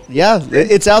 Yeah.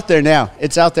 It's out there now.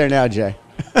 It's out there now, Jay.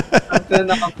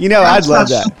 I'd love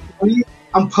that.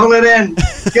 I'm pulling in.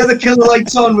 Get the killer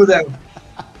lights on with them.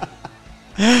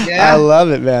 Yeah. I love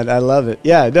it, man. I love it.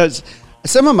 Yeah, it does.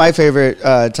 Some of my favorite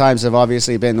times have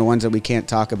obviously been the ones that we can't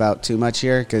talk about too much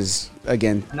here because,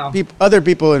 again, other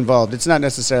people involved. It's not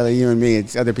necessarily you and me.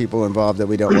 It's other people involved that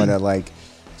we don't want to,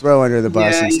 throw under the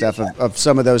bus and stuff of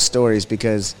some of those stories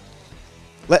because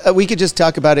we could just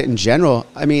talk about it in general.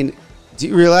 I mean, do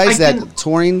you realize that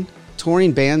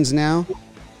touring bands now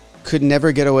could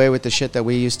never get away with the shit that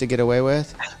we used to get away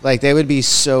with? They would be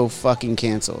so fucking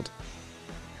canceled.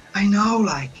 I know,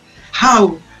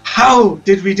 how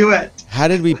did we do it? How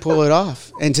did we pull it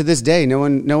off? And to this day, no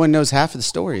one knows half of the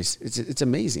stories. It's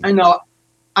amazing. I know,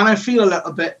 and I feel a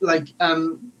little bit like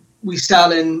we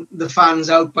selling the fans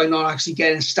out by not actually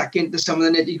getting stuck into some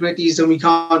of the nitty gritties, and we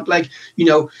can't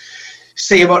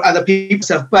say about other people's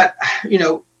stuff. But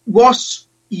what's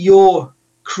your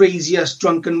craziest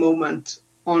drunken moment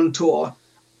on tour?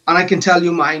 And I can tell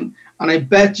you mine, and I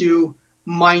bet you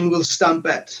mine will stump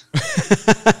it.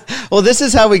 Well, this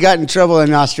is how we got in trouble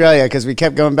in Australia because we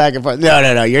kept going back and forth.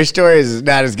 No, your story is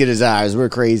not as good as ours. We're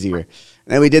crazier. And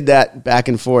then we did that back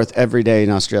and forth every day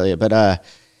in Australia. But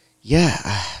yeah,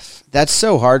 that's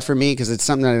so hard for me because it's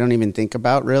something that I don't even think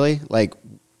about really.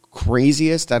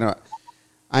 Craziest, the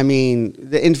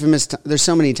infamous, there's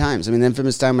so many times. The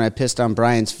infamous time when I pissed on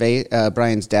Brian's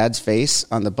dad's face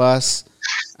on the bus.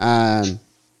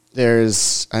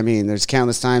 there's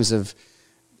countless times of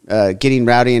getting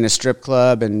rowdy in a strip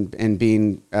club and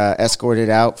being escorted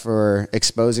out for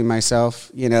exposing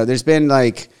myself. You know, there's been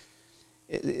like,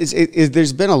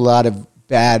 there's been a lot of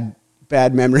bad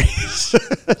memories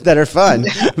that are fun.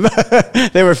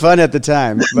 They were fun at the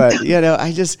time, but you know,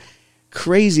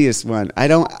 craziest one. I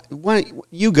don't want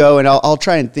you go, and I'll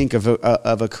try and think of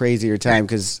a crazier time,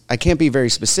 because I can't be very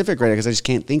specific right now because I just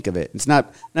can't think of it. It's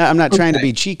not. I'm not trying to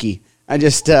be cheeky. I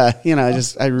just I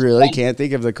really can't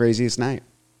think of the craziest night.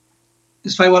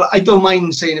 It's fine. Well, I don't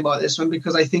mind saying about this one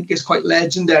because I think it's quite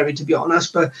legendary, to be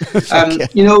honest. But Okay.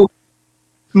 you know,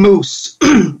 Moose,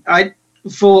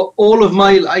 for all of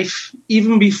my life,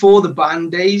 even before the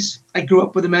band days, I grew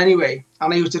up with him anyway,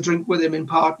 and I used to drink with him in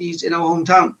parties in our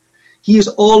hometown. He has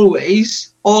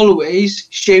always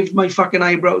shaved my fucking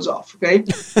eyebrows off, okay?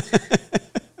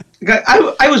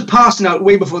 I was passing out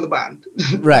way before the band.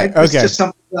 Right, It's okay. just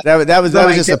something That was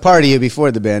I just did. a part of you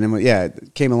before the band, and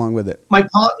it came along with it. My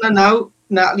partner now,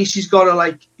 Natalie, she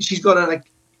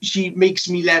makes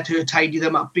me let her tidy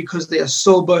them up because they are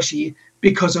so bushy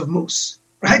because of Moose,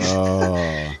 right?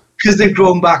 Oh, Because they've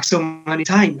grown back so many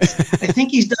times. I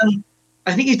think he's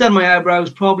done my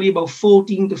eyebrows probably about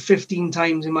 14 to 15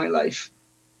 times in my life.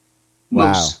 Wow.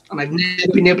 Most. And I've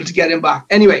never been able to get him back.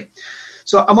 Anyway,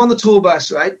 so I'm on the tour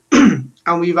bus, right?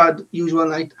 And we've had usual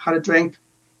night, had a drink.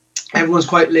 Everyone's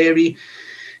quite leery.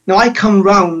 Now I come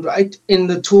round, right, in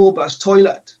the tour bus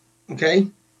toilet, okay?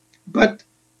 But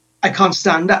I can't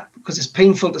stand up because it's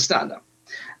painful to stand up.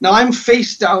 Now I'm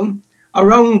face down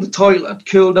around the toilet,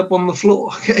 curled up on the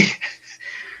floor, okay?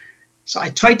 So I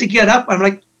tried to get up. I'm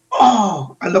like,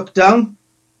 oh, I look down,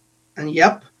 and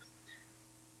yep,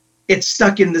 it's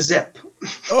stuck in the zip.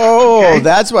 oh, Okay.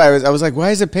 That's why I was like,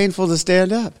 why is it painful to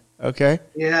stand up? Okay.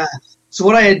 Yeah. So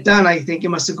what I had done, I think it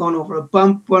must have gone over a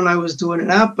bump when I was doing it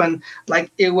up, and like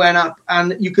it went up,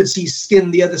 and you could see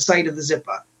skin the other side of the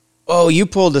zipper. Oh, you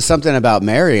pulled a something about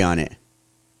Mary on it.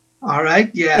 All right,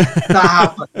 yeah, that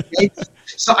happened. Okay?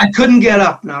 So I couldn't get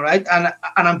up now, right? And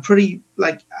I'm pretty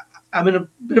like I'm in a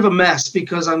bit of a mess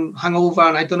because I'm hungover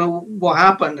and I don't know what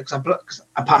happened because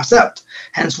I passed out.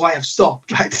 Hence why I've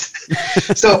stopped, right?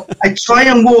 So I try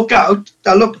and walk out.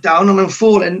 I look down and I'm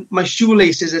falling. My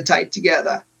shoelaces are tied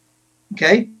together.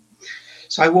 Okay,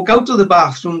 so I walk out to the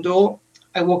bathroom door.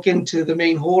 I walk into the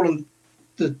main hall and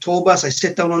the tour bus. I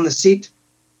sit down on the seat,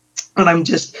 and I'm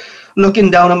just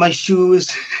looking down at my shoes,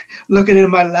 looking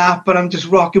in my lap, and I'm just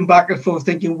rocking back and forth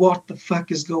thinking, what the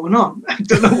fuck is going on? I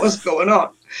don't know what's going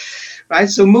on. Right,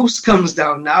 so Moose comes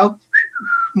down now.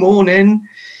 Morning.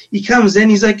 He comes in,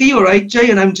 he's like, are you all right,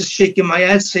 Jay? And I'm just shaking my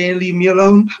head saying, leave me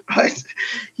alone. Right?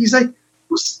 He's like,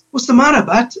 what's the matter,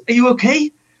 Bat? Are you okay?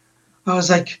 I was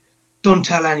like, don't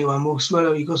tell anyone, Moose.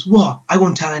 Well, he goes, what? I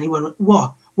won't tell anyone.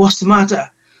 What? What's the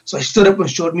matter? So I stood up and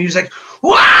showed him. He was like,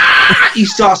 wah! He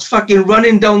starts fucking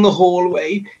running down the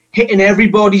hallway, hitting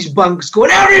everybody's bunks, going,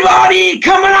 everybody,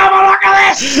 come and have a look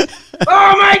at this!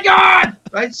 Oh my God!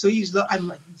 Right? So I'm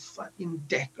like, you fucking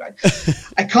dick, right?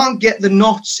 I can't get the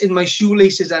knots in my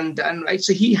shoelaces undone, right?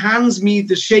 So he hands me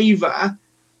the shaver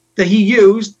that he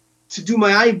used to do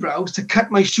my eyebrows to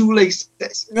cut my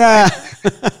shoelaces.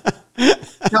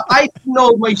 Now, I didn't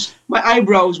know my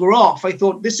eyebrows were off. I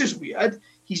thought, this is weird.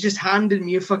 He's just handed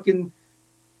me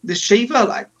the shaver,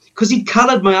 like, because he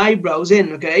colored my eyebrows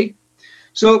in, okay?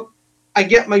 So I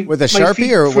get with a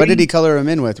Sharpie, or what did he color them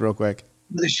in with, real quick?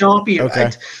 With a Sharpie, Okay.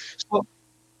 right? So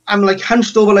I'm like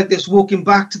hunched over like this, walking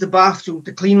back to the bathroom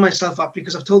to clean myself up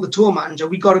because I've told the tour manager,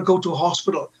 we got to go to a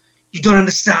hospital. You don't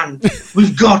understand.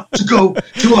 We've got to go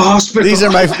to a hospital. This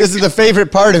is the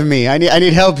favorite part of me. I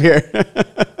need help here.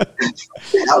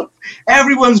 Help.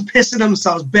 Everyone's pissing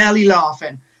themselves, barely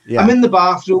laughing. Yeah. I'm in the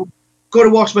bathroom, got to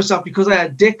wash myself because I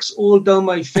had dicks all down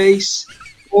my face,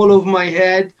 all over my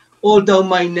head, all down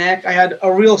my neck. I had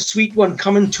a real sweet one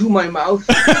coming to my mouth.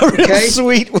 Okay?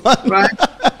 Sweet one. Right?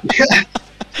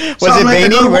 Was it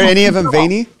veiny? Were any of them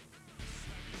veiny?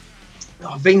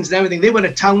 Oh, veins and everything. They went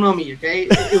to town on me, okay?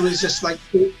 It was just like,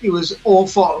 it was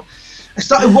awful. I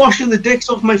started washing the dicks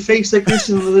off my face like this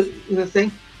and the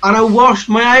thing, and I washed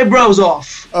my eyebrows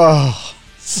off. Oh,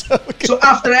 so good. So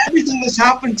after everything that's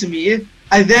happened to me,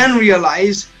 I then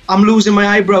realized I'm losing my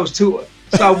eyebrows too.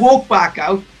 So I walk back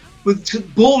out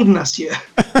with baldness here.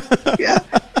 Yeah.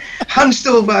 Hunched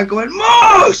over going,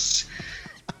 Moose!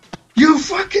 You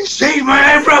fucking shaved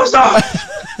my eyebrows off!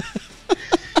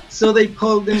 So they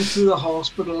pulled him to the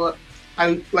hospital.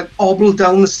 I like hobbled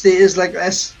down the stairs like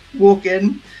this, walk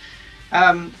in.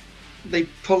 they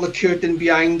pull the curtain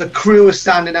behind. The crew is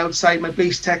standing outside. My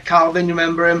bass tech, Calvin, you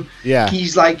remember him? Yeah.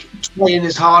 He's like trying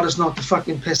his hardest not to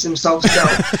fucking piss himself still.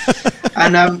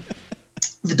 And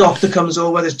the doctor comes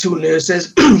over, there's two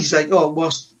nurses. He's like, oh,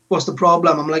 what's the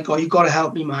problem? I'm like, oh, you got to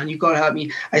help me, man. You got to help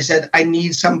me. I said, I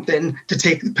need something to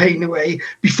take the pain away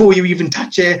before you even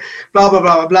touch it. Blah, blah,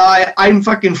 blah, blah, blah. I'm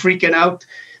fucking freaking out.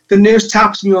 The nurse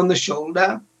taps me on the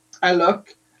shoulder. I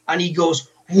look, and he goes,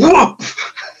 whoop!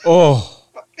 Oh.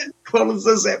 Fucking pulls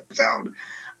the zip down.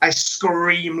 I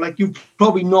scream. Like, you've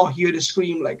probably not heard a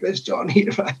scream like this, Johnny,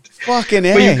 right? Fucking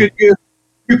A. But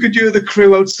you could hear the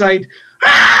crew outside.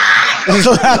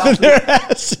 Laughing their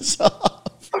asses off.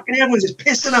 Fucking everyone's just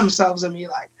pissing themselves at me,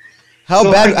 like.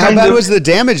 How bad was the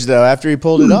damage though after he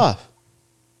pulled it off?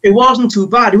 It wasn't too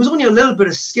bad. It was only a little bit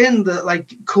of skin that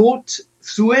like caught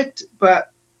through it,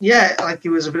 but yeah, like it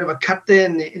was a bit of a cut there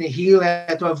in the heel. I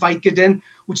had to have Vicodin,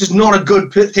 which is not a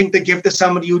good thing to give to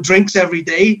somebody who drinks every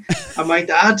day. I might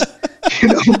add,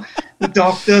 the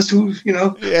doctors who,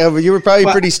 Yeah, but you were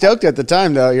probably pretty stoked at the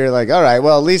time though. You're like, all right,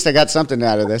 well at least I got something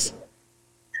out of this.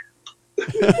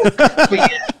 But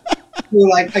yeah.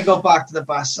 Like, I got back to the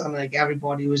bus and like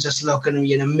everybody was just looking at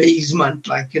me in amazement,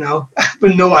 like,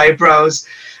 with no eyebrows.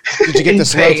 Did you get the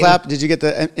slow clap? Did you get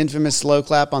the infamous slow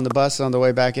clap on the bus on the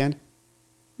way back in?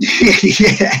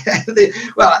 Yeah.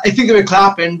 Well, I think they were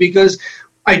clapping because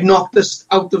I'd knocked this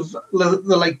out of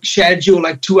the like schedule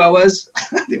like 2 hours.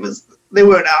 They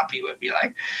weren't happy with me,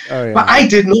 like. Oh, yeah. But I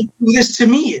did not do this to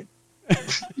me,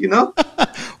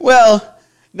 Well,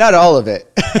 not all of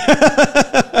it.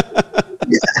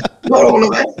 Yeah, not all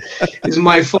of it is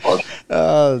my fault.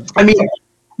 I mean,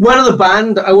 one of the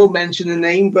band, I won't mention the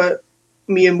name, but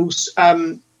me and Moose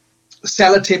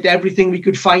sellotaped everything we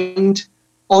could find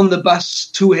on the bus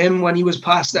to him when he was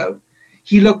passed out.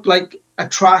 He looked like a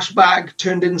trash bag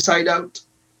turned inside out,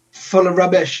 full of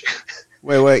rubbish.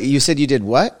 Wait, you said you did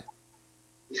what?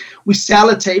 We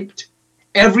sellotaped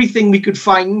everything we could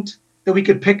find that we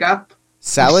could pick up.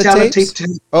 Salad tape?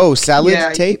 Oh,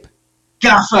 salad tape?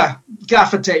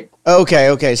 Gaffer tape.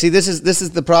 Okay. See, this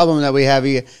is the problem that we have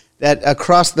here. That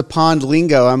across the pond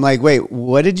lingo, I'm like, wait,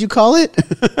 what did you call it?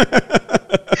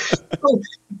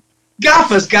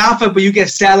 Gaffer's gaffer, but you get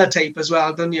sellotape as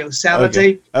well, don't you?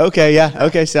 Sellotape. Okay, yeah.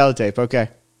 Okay, sellotape. Okay.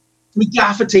 We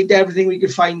gaffer taped everything we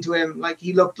could find to him. Like,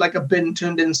 he looked like a bin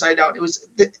turned inside out. It was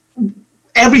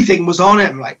everything was on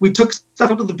him. Like, we took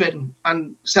stuff out of the bin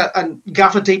and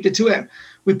gaffer taped it to him.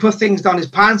 We put things down his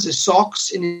pants, his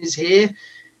socks, in his hair.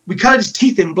 We colored his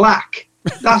teeth in black.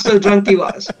 That's how drunk he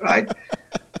was, right?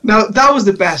 Now, that was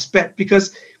the best bit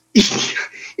because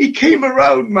he came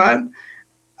around, man,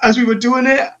 as we were doing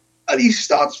it, and he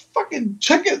starts fucking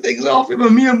chucking things off him,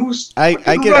 and me and Moose. I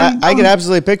can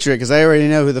absolutely picture it because I already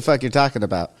know who the fuck you're talking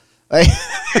about. We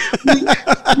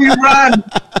ran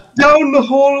down the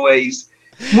hallways.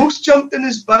 Moose jumped in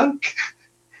his bunk.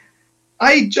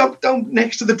 I jumped down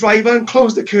next to the driver and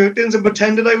closed the curtains and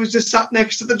pretended I was just sat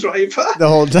next to the driver. The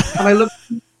whole time. And I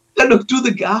looked through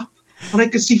the gap and I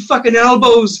could see fucking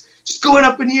elbows just going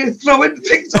up in the air, throwing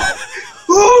things off.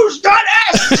 Who's done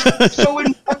it?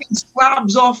 Throwing fucking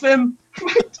slabs off him.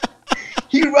 Right?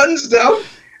 He runs down.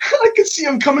 I could see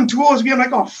him coming towards me. I'm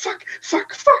like, oh, fuck.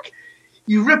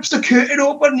 He rips the curtain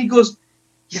open and he goes,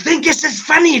 you think this is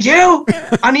funny, Joe?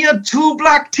 And he had 2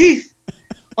 black teeth.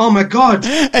 Oh my God.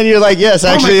 And you're like, yes,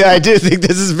 actually, I do think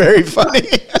this is very funny.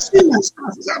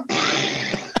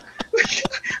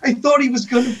 I thought he was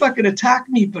going to fucking attack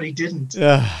me, but he didn't.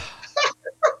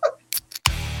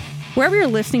 Wherever you're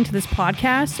listening to this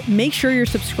podcast, make sure you're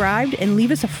subscribed and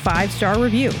leave us a 5-star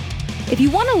review. If you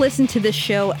want to listen to this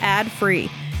show ad-free,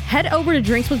 head over to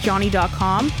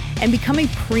drinkswithjohnny.com and become a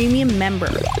premium member.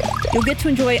 You'll get to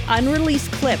enjoy unreleased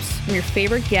clips from your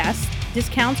favorite guests,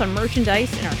 discounts on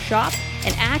merchandise in our shop,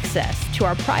 and access to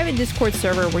our private Discord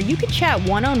server where you can chat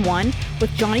one-on-one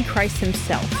with Johnny Christ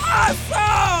himself.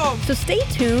 Awesome! So stay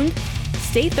tuned,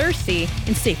 stay thirsty,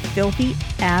 and stay filthy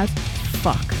as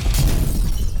fuck.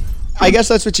 I guess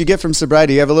that's what you get from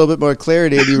sobriety. You have a little bit more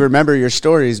clarity and you remember your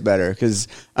stories better, because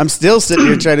I'm still sitting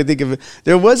here trying to think of it.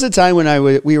 There was a time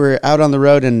when we were out on the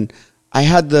road and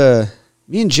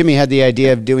me and Jimmy had the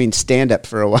idea of doing stand-up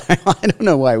for a while. I don't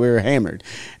know why. We were hammered.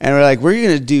 And we're like, we're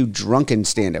going to do drunken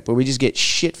stand-up where we just get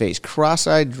shit-faced,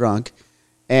 cross-eyed drunk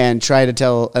and try to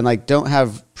tell, and like don't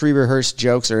have pre-rehearsed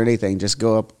jokes or anything. Just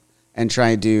go up and try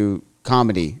and do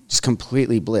comedy, just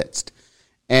completely blitzed.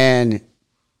 And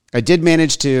I did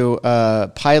manage to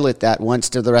pilot that once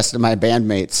to the rest of my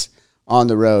bandmates on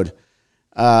the road.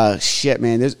 Shit,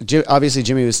 man. Obviously,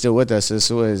 Jimmy was still with us. This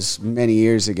was many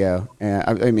years ago.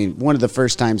 I mean, one of the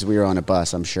first times we were on a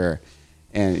bus, I'm sure.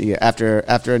 And yeah, after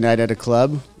a night at a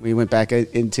club, we went back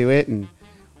into it and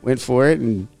went for it.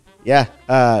 And yeah,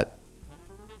 I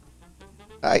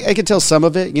could tell some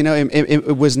of it. You know,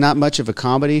 it was not much of a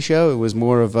comedy show. It was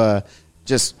more of a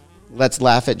just let's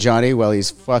laugh at Johnny while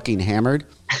he's fucking hammered.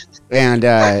 And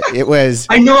it was.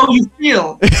 I know how you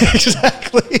feel.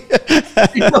 Exactly.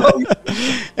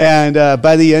 And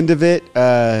by the end of it,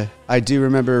 I do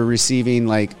remember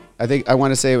receiving I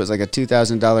want to say it was like a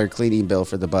 $2,000 cleaning bill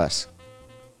for the bus.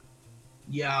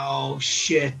 Yo,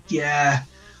 shit, yeah.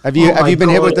 Have you been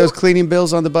hit with those cleaning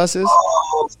bills on the buses?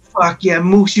 Oh, fuck yeah.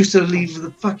 Moose used to leave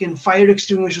the fucking fire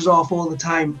extinguishers off all the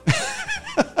time.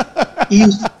 he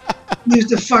used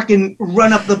to fucking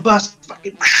run up the bus,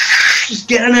 fucking just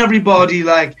getting everybody,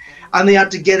 and they had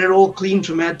to get it all clean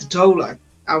from head to toe,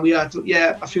 and we had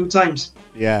to, a few times.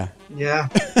 Yeah. Yeah.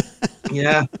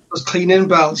 Yeah. Those cleaning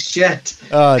bells, shit.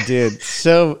 Oh, dude.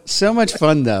 So much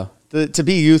fun, though, to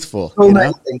be youthful. So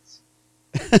many things.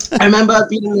 I remember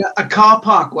being in a car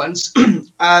park once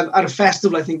at a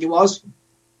festival, I think it was.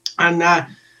 And I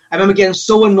remember getting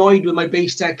so annoyed with my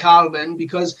bass tech Calvin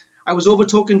because I was over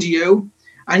talking to you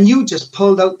and you just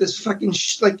pulled out this fucking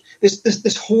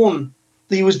this horn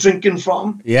that you was drinking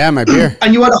from. Yeah, my beer.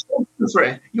 And you had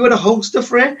a holster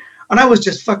for it. And I was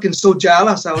just fucking so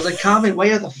jealous. I was like, Calvin,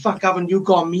 why the fuck haven't you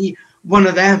got me one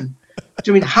of them?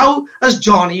 Do you mean, how has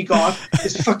Johnny got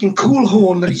this fucking cool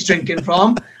horn that he's drinking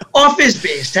from off his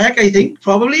bass tech, I think,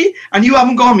 probably, and you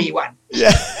haven't got me one?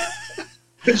 Yeah.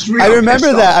 I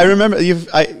remember that. I remember you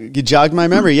jogged my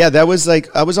memory. Yeah, that was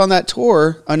I was on that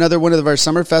tour, another one of our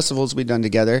summer festivals we'd done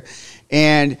together,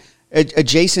 and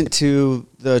adjacent to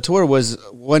the tour was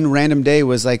one random day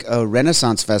was like a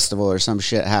Renaissance festival or some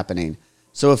shit happening.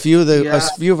 So a few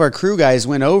of our crew guys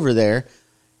went over there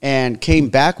and came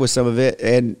back with some of it.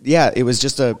 And yeah, it was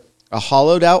just a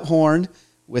hollowed out horn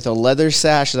with a leather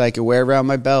sash that I could wear around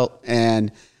my belt.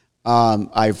 And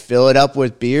I fill it up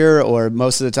with beer or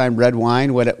most of the time red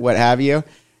wine, what have you.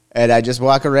 And I just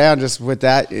walk around just with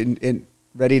that and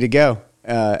ready to go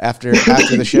after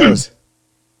the shows.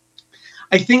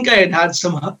 I think I had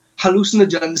some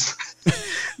hallucinogens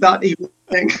that evening.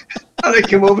 And I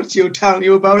came over to you telling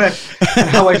you about it and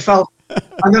how I felt.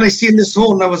 And then I seen this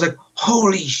horn and I was like,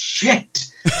 holy shit,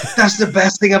 that's the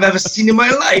best thing I've ever seen in my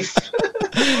life.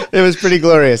 It was pretty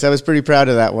glorious. I was pretty proud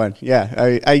of that one.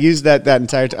 Yeah, I used that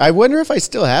entire time. I wonder if I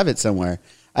still have it somewhere.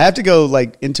 I have to go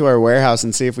into our warehouse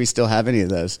and see if we still have any of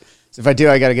those. So if I do,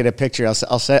 I got to get a picture.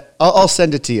 I'll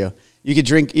send it to you. You could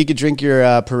drink your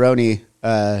Peroni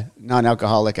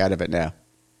non-alcoholic out of it now.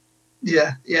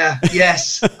 Yeah,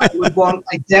 yes. I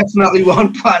definitely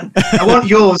want one. I want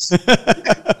yours.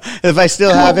 If I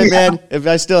still have it, man,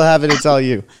 it's all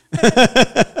you.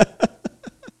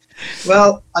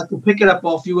 Well, I can pick it up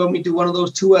off you when we do one of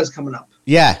those tours coming up.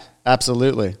 Yeah,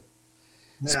 absolutely.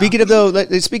 Yeah. Speaking of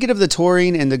the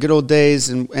touring and the good old days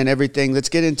and everything, let's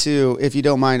get into, if you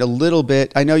don't mind, a little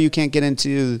bit. I know you can't get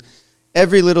into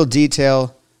every little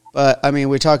detail, but I mean,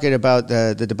 we're talking about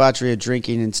the debauchery of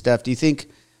drinking and stuff. Do you think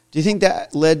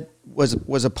that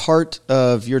was a part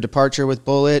of your departure with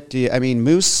Bullet?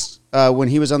 Moose, when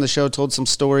he was on the show, told some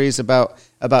stories about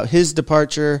his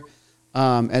departure,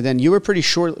 and then you were pretty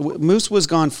short. Moose was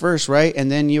gone first, right?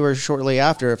 And then you were shortly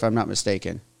after, if I'm not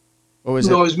mistaken. What was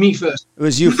it? No, it was me first. It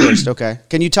was you first. Okay.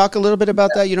 Can you talk a little bit about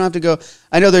that? You don't have to go.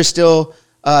 I know there's still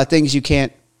things you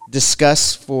can't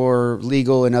discuss for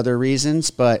legal and other reasons,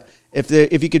 but if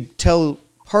you could tell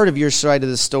part of your side of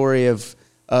the story of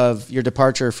your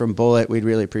departure from Bullet, we'd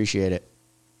really appreciate it.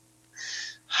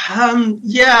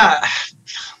 Yeah,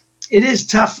 it is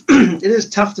tough. It is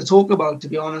tough to talk about, to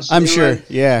be honest. I'm sure.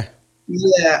 Yeah.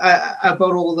 Yeah,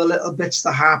 about all the little bits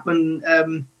that happen.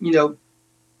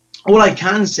 All I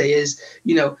can say is,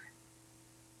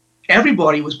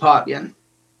 everybody was partying.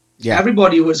 Yeah.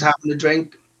 Everybody was having a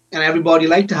drink, and everybody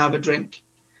liked to have a drink.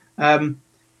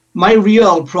 My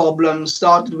real problem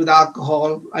started with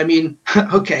alcohol. I mean,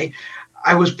 okay.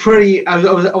 I was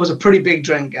a pretty big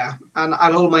drinker, and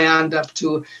I'd hold my hand up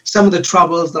to some of the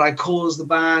troubles that I caused the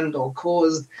band or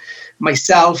caused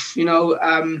myself,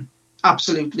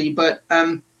 absolutely. But,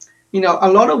 a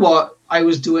lot of what I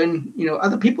was doing,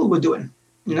 other people were doing,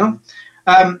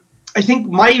 I think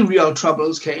my real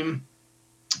troubles came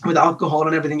with alcohol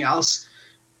and everything else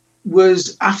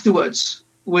was afterwards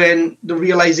when the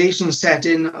realization set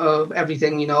in of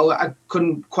everything, I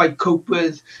couldn't quite cope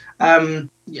with,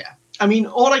 I mean,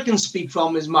 all I can speak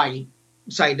from is my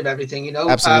side of everything,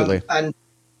 Absolutely. And,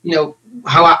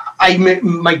 how I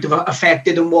might have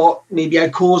affected and what maybe I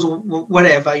caused or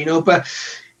whatever, But,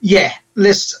 yeah,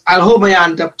 I'll hold my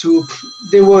hand up to,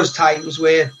 there was times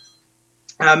where,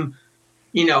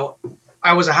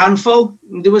 I was a handful.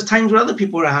 There was times where other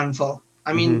people were a handful.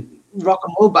 I mean, rock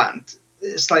and roll band,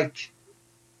 it's like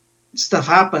stuff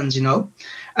happens, you know.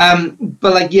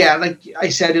 But like I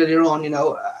said earlier on, you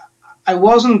know, I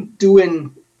wasn't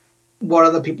doing what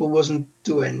other people wasn't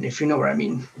doing, if you know what I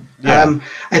mean. Yeah.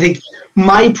 I think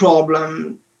my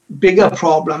bigger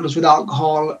problems with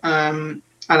alcohol and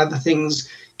other things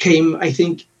came, I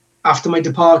think, after my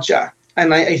departure.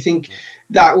 And I think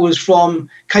that was from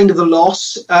kind of the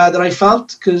loss that I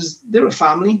felt, because they were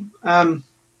family, and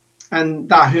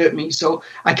that hurt me. So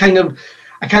I kind of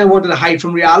wanted to hide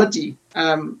from reality.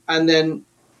 And then,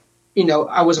 you know,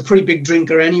 I was a pretty big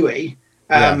drinker anyway,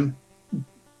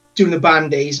 during the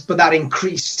band days, but that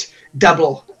increased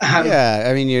double.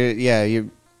 I mean,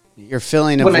 you're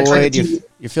filling a void.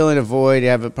 You're filling a void. You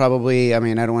have probably, I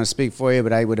mean, I don't want to speak for you,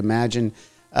 but I would imagine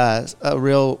a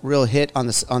real hit on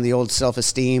the old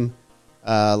self-esteem.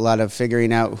 A lot of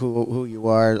figuring out who you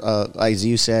are, as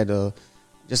you said,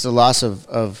 just a loss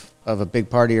of a big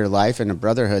part of your life and a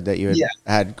brotherhood that you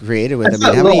had created with. I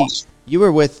mean, how many you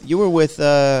were with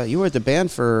the band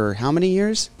for how many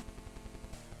years?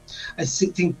 I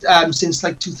think since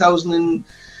like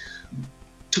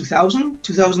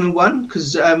 2001,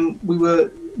 because we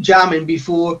were jamming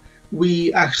before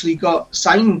we actually got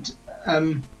signed.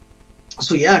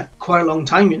 So yeah, quite a long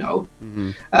time, you know.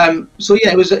 So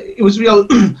yeah, it was real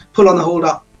pull on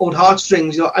the old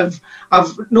heartstrings. You know,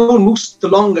 I've known Moose the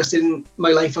longest in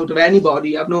my life out of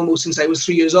anybody. I've known Moose since I was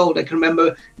 3 years old. I can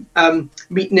remember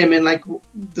meeting him in like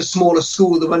the smallest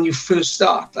school, the one you first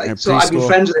start. Like, so I've been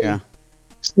friends with him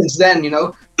since then, you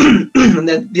know. And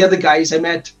then the other guys I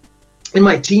met in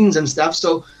my teens and stuff.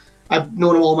 So I've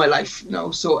known them all my life, you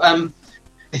know. So I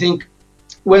think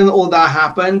when all that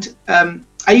happened,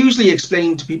 I usually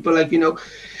explain to people, like, you know,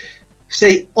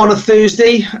 say on a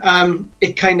Thursday,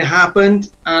 it kind of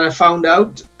happened and I found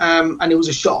out, and it was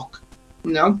a shock,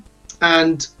 you know,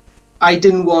 and I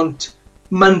didn't want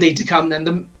Monday to come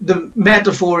then. The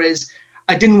metaphor is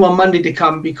I didn't want Monday to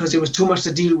come because it was too much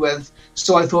to deal with.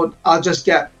 So I thought I'll just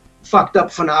get fucked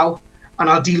up for now and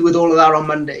I'll deal with all of that on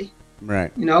Monday.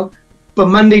 Right. You know, but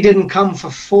Monday didn't come for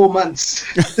 4 months.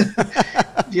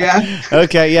 Yeah.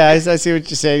 Okay. Yeah. I see what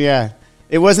you're saying. Yeah.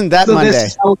 It wasn't that Monday.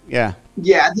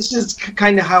 Yeah, this is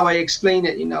kind of how I explain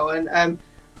it, you know, and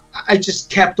I just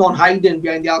kept on hiding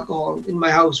behind the alcohol in my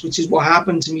house, which is what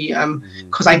happened to me,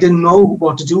 because I didn't know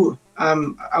what to do.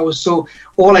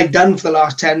 All I'd done for the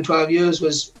last 10, 12 years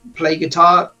was play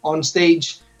guitar on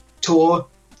stage, tour,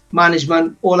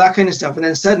 management, all that kind of stuff. And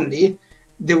then suddenly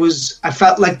I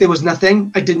felt like there was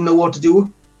nothing. I didn't know what to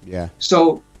do. Yeah.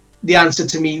 So the answer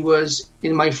to me was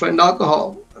in my friend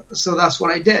alcohol. So that's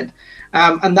what I did.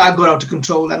 And that got out of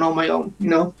control then on my own, you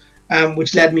know,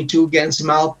 which led me to getting some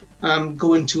help,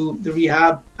 going to the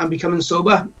rehab and becoming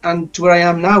sober, and to where I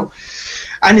am now.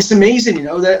 And it's amazing, you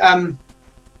know, that I'm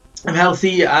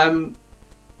healthy.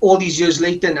 All these years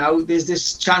later now, there's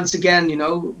this chance again, you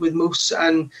know, with Moose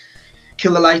and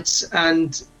Kill the Lights,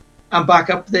 and I'm back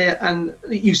up there. And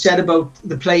you said about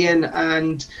the playing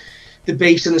and the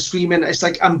bass and the screaming, it's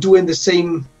like I'm doing the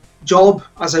same job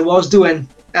as I was doing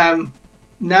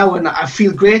now, and I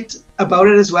feel great about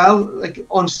it as well. Like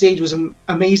on stage was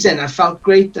amazing. I felt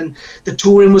great, and the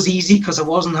touring was easy because I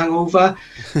wasn't hungover.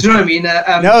 Do you know what I mean?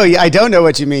 No, I don't know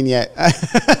what you mean yet. I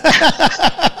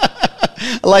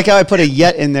like how I put a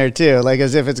yet in there too, like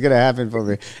as if it's gonna happen for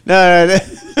me. No,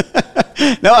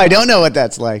 I don't know what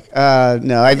that's like.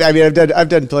 No, I mean I've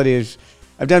done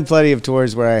plenty of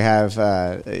tours where I have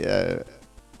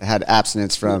had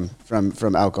abstinence from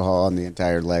alcohol on the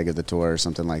entire leg of the tour or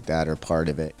something like that, or part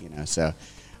of it, you know. So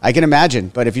I can imagine.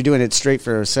 But if you're doing it straight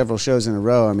for several shows in a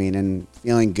row, I mean, and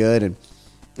feeling good, and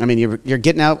I mean, you're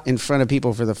getting out in front of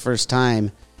people for the first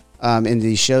time in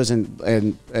these shows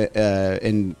in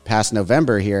past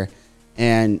November here,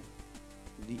 and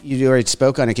you already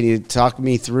spoke on it. Can you talk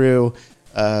me through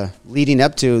leading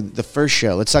up to the first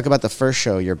show? Let's talk about the first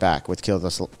show. You're back with Kill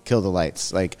the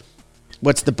Lights. Like,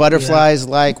 what's the butterflies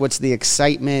like? What's the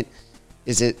excitement?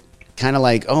 Is it kind of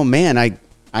like, oh man, I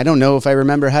don't know if I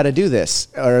remember how to do this,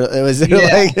 or was it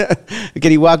like?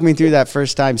 Can you walk me through that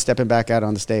first time stepping back out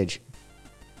on the stage?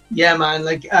 Yeah, man.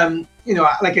 Like, you know,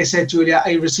 like I said, Julia,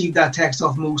 I received that text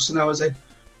off Moose, and I was like,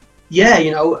 yeah,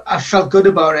 you know, I felt good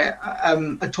about it.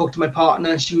 I talked to my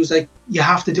partner, and she was like, you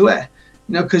have to do it,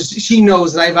 you know, because she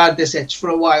knows that I've had this itch for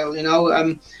a while, you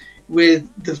know, with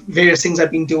the various things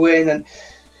I've been doing, and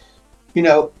you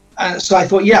know, so I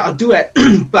thought, yeah, I'll do it.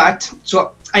 But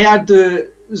so I had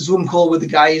the Zoom call with the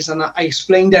guys, and I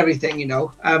explained everything, you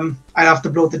know. I'd have to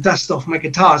blow the dust off my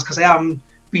guitars because I haven't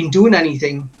been doing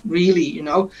anything really, you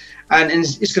know, and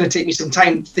it's going to take me some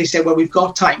time. They said, well, we've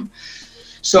got time.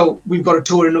 So we've got a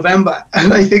tour in November,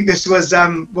 and I think this was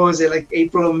what was it, like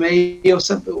April or May or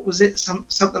something? Was it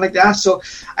something like that? So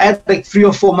I had like 3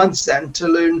 or 4 months then to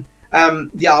learn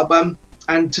the album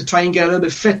and to try and get a little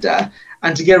bit fitter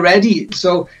and to get ready.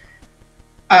 So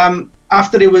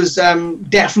after it was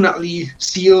definitely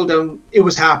sealed and it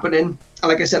was happening,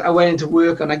 like I said, I went into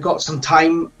work and I got some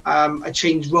time. I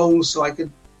changed roles so I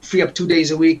could free up 2 days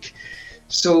a week.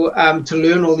 So to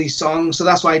learn all these songs. So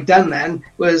that's what I'd done then,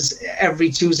 was every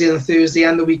Tuesday and Thursday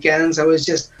and the weekends, I was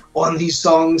just on these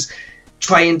songs,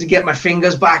 trying to get my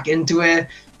fingers back into it,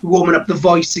 warming up the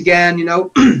voice again, you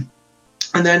know.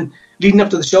 And then leading up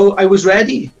to the show, I was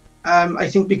ready. I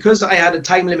think because I had a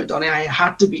time limit on it, I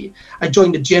had to be. I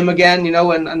joined the gym again, you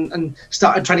know, and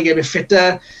started trying to get a bit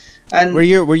fitter. And were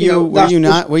you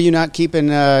not keeping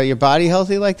your body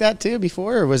healthy like that too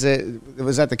before, or was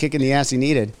that the kick in the ass you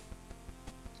needed?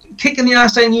 Kick in the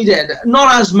ass I needed,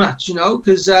 not as much, you know,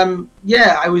 because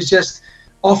I was just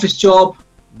office job,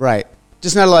 right?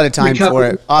 Just not a lot of time for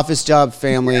it. Office job,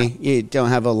 family, you don't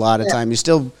have a lot of time. You're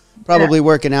still probably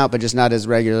working out, but just not as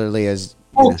regularly as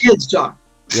 4 kids, John.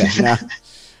 Yeah, no,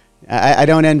 I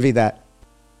don't envy that.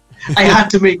 I had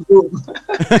to make room.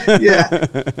 Yeah, so,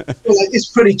 like, it's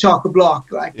pretty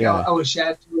chock-a-block. Like our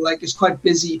shed, like it's quite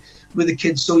busy with the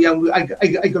kids so young. I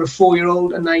got a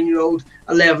 4-year-old, a 9-year-old,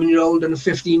 11-year-old, and a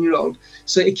 15-year-old.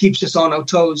 So it keeps us on our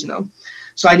toes, you know.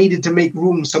 So I needed to make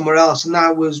room somewhere else, and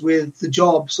that was with the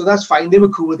job. So that's fine. They were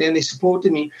cool with it, and they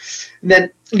supported me. And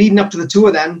then leading up to the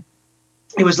tour, then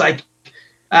it was like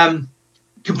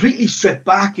completely stripped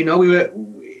back. You know,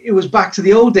 it was back to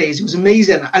the old days. It was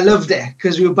amazing. I loved it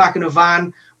because we were back in a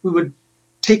van. We were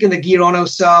taking the gear on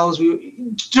ourselves. Do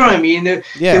you know what I mean? There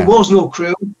was no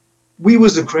crew. We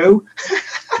was the crew.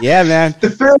 Yeah, man. The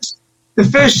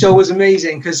first show was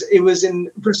amazing because it was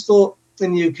in Bristol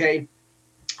in the UK.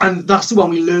 And that's the one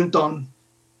we learned on,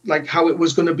 like how it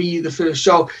was going to be the first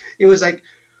show. It was like,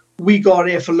 we got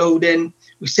here for loading.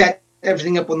 We set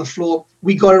everything up on the floor.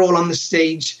 We got it all on the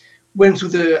stage. Went through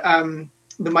the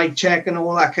mic check and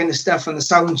all that kind of stuff and the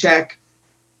sound check,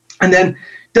 and then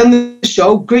done the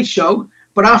show. Great show.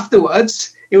 But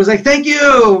afterwards it was like, thank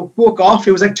you, walk off.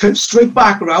 It was like, turn straight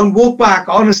back around, walk back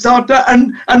on and start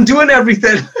and doing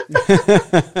everything. You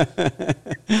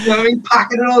know what I mean?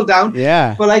 Packing it all down.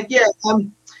 Yeah. But like,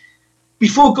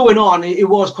 before going on, it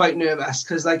was quite nervous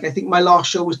because like I think my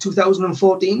last show was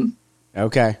 2014.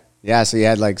 Okay. Yeah, so you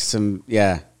had like some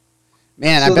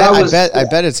Man, so I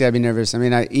bet it's gotta be nervous. I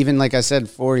mean, even like I said,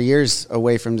 4 years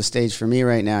away from the stage for me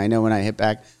right now. I know when I hit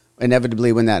back,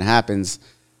 inevitably when that happens,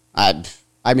 I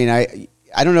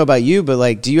don't know about you, but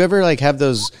like, do you ever like have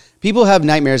those people have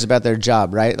nightmares about their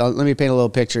job, right? Let me paint a little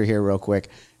picture here real quick.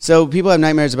 So people have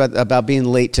nightmares about being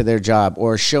late to their job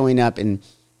or showing up and,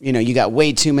 you know, you got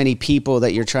way too many people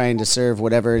that you're trying to serve,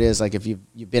 whatever it is. Like if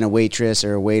you've been a waitress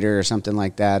or a waiter or something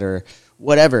like that or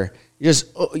whatever,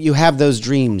 you have those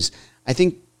dreams. I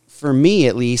think for me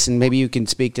at least, and maybe you can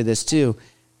speak to this too,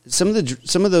 some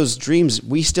of those dreams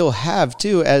we still have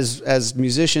too as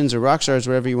musicians or rock stars,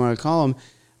 whatever you want to call them,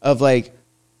 of like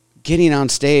getting on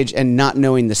stage and not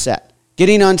knowing the set.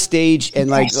 Getting on stage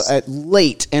and like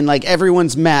late and like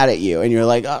everyone's mad at you and you're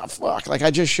like, oh fuck, like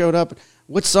I just showed up.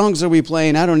 What songs are we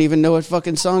playing? I don't even know what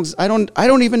fucking songs. I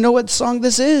don't even know what song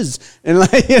this is. And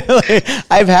like, you know, like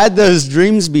I've had those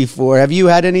dreams before. Have you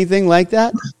had anything like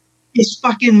that? It's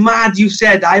fucking mad you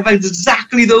said. I've had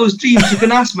exactly those dreams. You can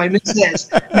ask my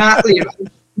missus, Natalie.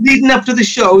 Leading up to the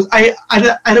shows, I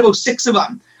had about 6 of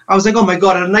them. I was like, oh my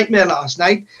God, I had a nightmare last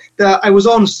night. That I was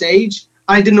on stage.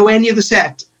 I didn't know any of the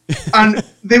set. And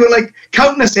they were like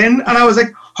counting us in. And I was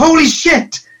like, holy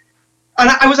shit. And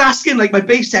I was asking like my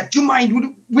bass set, do you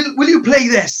mind? Will you play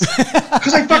this?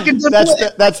 Because I fucking didn't know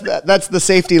it. That's the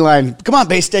safety line. Come on,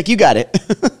 bass tech, you got it.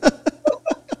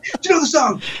 Do you know the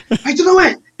song? I don't know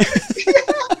it.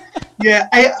 Yeah,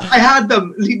 I had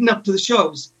them leading up to the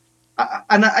shows,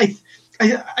 and I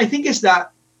think it's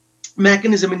that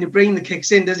mechanism in your brain that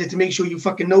kicks in, does it, to make sure you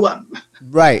fucking know them.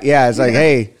 Right? Yeah, it's like,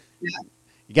 hey,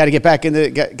 you got to get back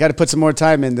in got to put some more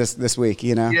time in this week,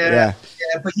 you know. Yeah.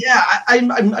 But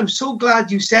I'm so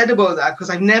glad you said about that because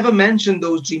I've never mentioned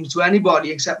those dreams to anybody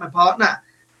except my partner.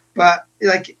 But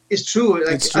like, it's true.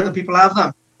 Like other people have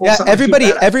them. Yeah,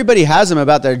 everybody has them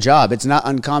about their job. It's not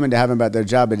uncommon to have them about their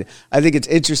job. And I think it's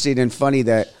interesting and funny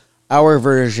that our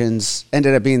versions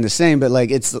ended up being the same, but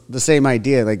like it's the same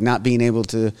idea, like not being able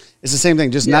to, it's the same thing,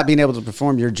 just not being able to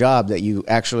perform your job that you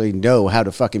actually know how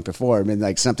to fucking perform. And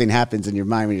like something happens in your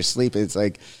mind when you're sleeping. It's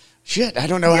like, shit, I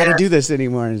don't know how to do this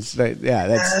anymore. It's like,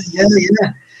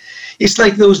 it's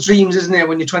like those dreams, isn't it?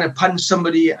 When you're trying to punch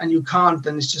somebody and you can't,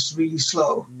 and it's just really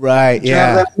slow. Right.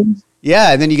 Yeah.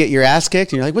 Yeah. And then you get your ass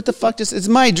kicked and you're like, what the fuck? It's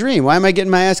my dream. Why am I getting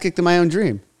my ass kicked in my own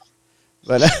dream?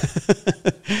 But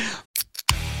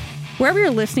Wherever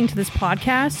you're listening to this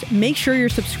podcast, make sure you're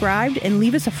subscribed and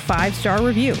leave us a 5-star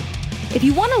review. If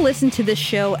you want to listen to this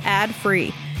show ad-free,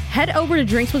 head over to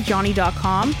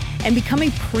drinkswithjohnny.com and become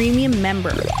a premium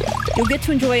member. You'll get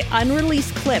to enjoy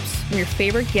unreleased clips from your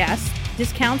favorite guests,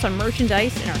 discounts on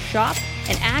merchandise in our shop,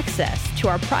 and access to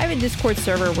our private Discord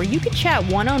server where you can chat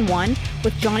one-on-one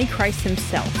with Johnny Christ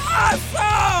himself.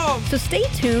 Awesome! So stay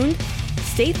tuned,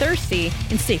 stay thirsty,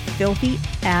 and stay filthy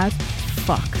as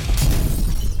fuck.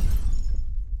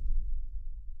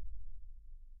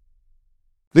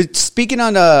 But speaking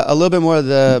on a little bit more of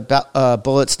the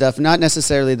Bullet stuff, not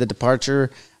necessarily the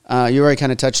departure. You already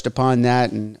kind of touched upon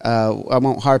that, and I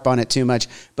won't harp on it too much.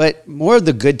 But more of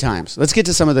the good times. Let's get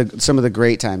to some of the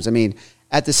great times. I mean,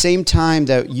 at the same time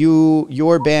that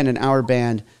your band and our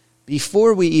band,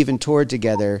 before we even toured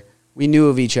together, we knew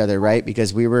of each other, right?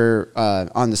 Because we were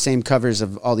on the same covers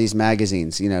of all these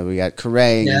magazines. You know, we got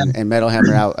Kerrang! And Metal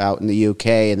Hammer out in the UK,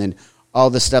 and then all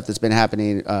the stuff that's been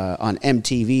happening on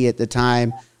MTV at the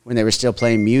time when they were still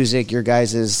playing music. Your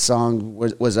guys' song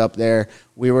was up there.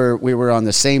 We were on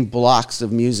the same blocks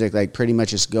of music, like pretty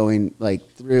much just going like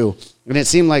through. And it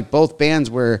seemed like both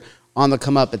bands were on the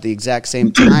come up at the exact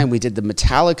same time. We did the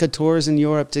Metallica tours in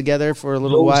Europe together for a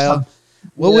little while.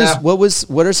 What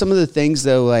are some of the things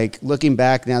though, like looking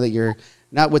back now that you're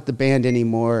not with the band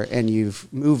anymore and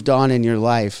you've moved on in your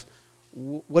life?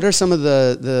 What are some of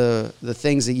the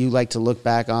things that you like to look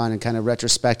back on and kind of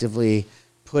retrospectively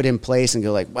put in place and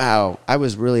go like, wow, I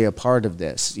was really a part of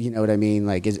this. You know what I mean?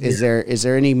 Like, is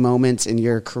there any moments in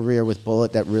your career with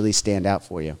Bullet that really stand out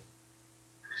for you?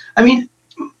 I mean,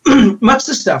 much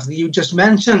the stuff that you just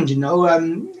mentioned, you know,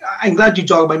 I'm glad you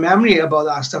jogged my memory about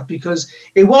that stuff because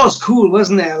it was cool,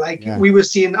 wasn't it? Like we were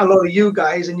seeing a lot of you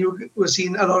guys and you were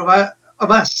seeing a lot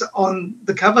of us on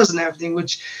the covers and everything,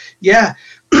 which,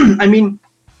 I mean,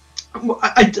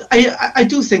 I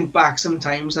do think back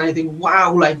sometimes and I think,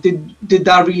 wow, like did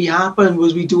that really happen?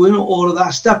 Was we doing all of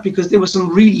that stuff? Because there were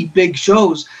some really big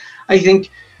shows. I think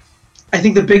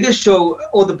the biggest show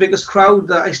or the biggest crowd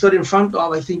that I stood in front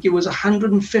of, I think it was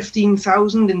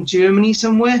 115,000 in Germany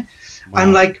somewhere. Wow.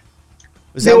 And like,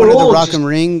 was that one of the Rock am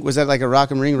Ring? Was that like a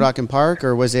Rock am Ring, Rock am Park,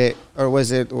 or was it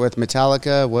with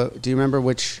Metallica? What do you remember?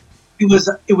 Which?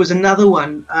 It was another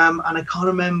one, and I can't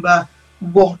remember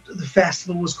what the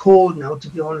festival was called now, to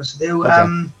be honest with you.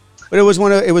 Okay. But it was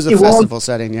a festival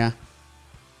setting, yeah.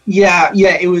 Yeah,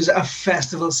 it was a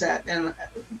festival set, and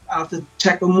I have to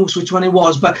check almost which one it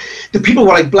was. But the people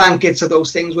were like blankets of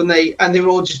those things they were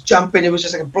all just jumping. It was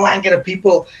just like a blanket of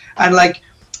people, and like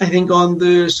I think on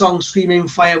the song "Screaming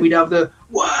Fire" we'd have the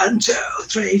 1, 2,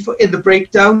 3, 4 in the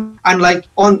breakdown, and like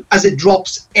on as it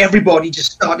drops, everybody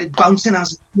just started bouncing. I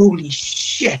was like, holy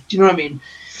shit, you know what I mean?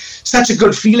 Such a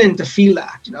good feeling to feel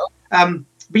that, you know.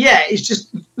 But yeah, it's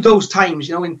just those times,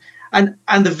 you know, and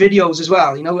the videos as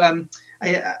well, you know.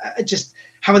 I just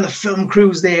having the film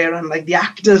crews there and like the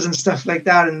actors and stuff like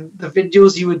that, and the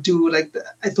videos you would do, like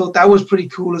I thought that was pretty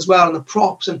cool as well, and the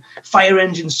props and fire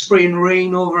engines spraying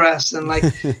rain over us, and like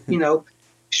you know,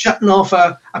 shutting off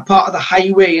a part of the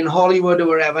highway in Hollywood or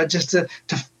wherever just to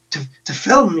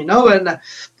film, you know. And I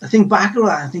think back on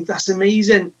that, I think that's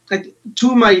amazing. Like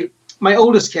two of my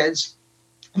oldest kids,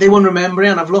 they won't remember it,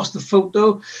 and I've lost the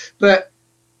photo, but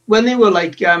when they were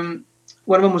like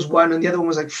one of them was 1 and the other one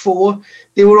was like 4.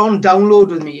 They were on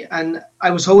download with me, and I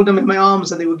was holding them in my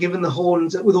arms, and they were giving the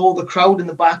horns with all the crowd in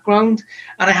the background.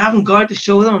 And I haven't got to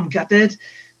show them. I'm gutted,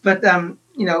 but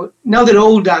you know, now they're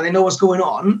older and they know what's going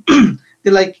on.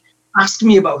 They're like asking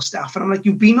me about stuff, and I'm like,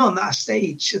 "You've been on that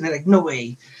stage?" And they're like, "No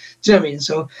way." Do you know what I mean?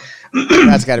 So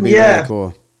that's got to be really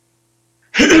cool.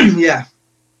 Yeah.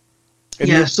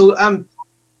 So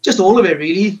just all of it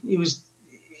really. It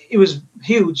was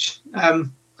huge.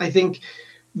 I think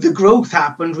the growth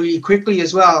happened really quickly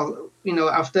as well. You know,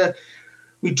 after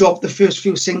we dropped the first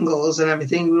few singles and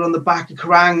everything, we were on the back of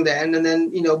Kerrang! Then, and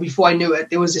then, you know, before I knew it,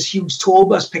 there was this huge tour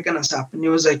bus picking us up, and it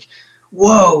was like,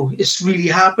 whoa, it's really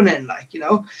happening, like, you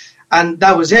know. And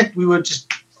that was it. We were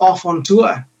just off on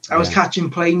tour. I was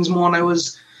catching planes more than I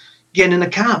was getting in a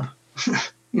cab.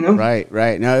 You know.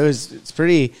 Right. No, it's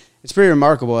pretty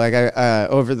remarkable. Like I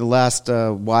over the last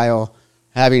while,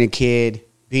 having a kid,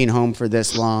 being home for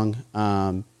this long,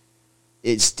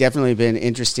 it's definitely been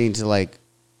interesting to like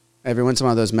every once in a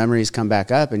while those memories come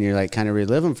back up and you're like kind of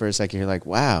relive them for a second. You're like,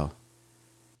 wow,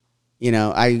 you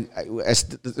know,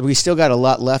 we still got a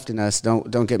lot left in us.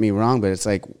 Don't get me wrong, but it's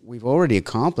like we've already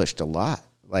accomplished a lot.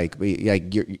 Like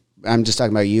I'm just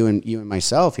talking about you and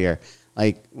myself here.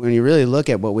 Like when you really look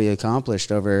at what we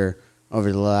accomplished over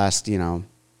the last,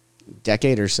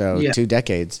 decade or so, 2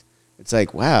 decades, it's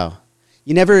like, wow.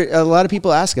 A lot of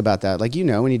people ask about that. Like,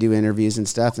 when you do interviews and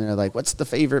stuff and they're like, what's the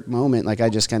favorite moment? Like I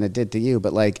just kind of did to you,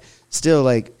 but like still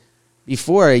like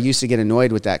before I used to get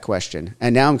annoyed with that question.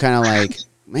 And now I'm kind of like,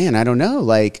 man, I don't know.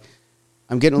 Like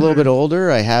I'm getting a little bit older.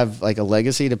 I have like a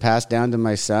legacy to pass down to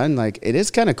my son. Like it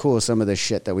is kind of cool. Some of the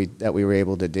shit that we were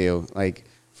able to do, like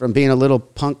from being a little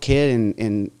punk kid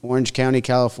in Orange County,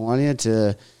 California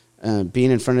to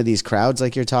being in front of these crowds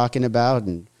like you're talking about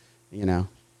and,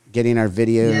 getting our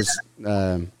videos,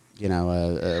 retired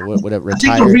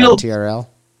on TRL.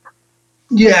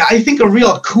 Yeah, I think a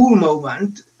real cool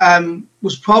moment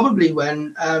was probably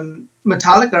when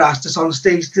Metallica asked us on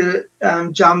stage to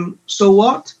jam So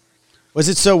What. Was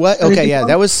it So What? Okay, yeah,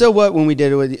 that was So What when we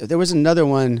did it. There was another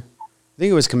one, I think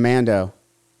it was Commando.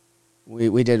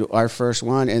 We did our first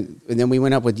one, and then we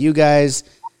went up with you guys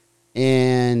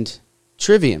and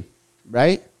Trivium,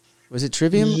 right? Was it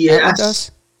Trivium yes. with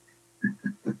us?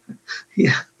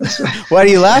 Yeah, that's right. Why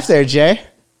do you laugh there, Jay?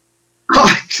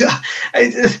 Oh,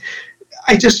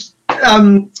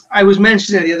 I was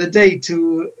mentioning it the other day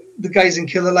to the guys in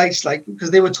Killer Lights, like, because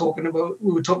we were talking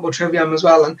about Trivium as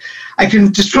well, and I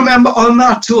can just remember on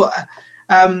that tour,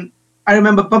 I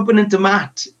remember bumping into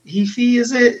Matt Heafy,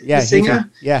 is it? Yeah, the singer? Heafy.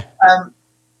 Yeah.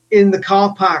 In the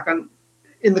car park, and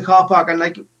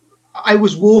like I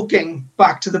was walking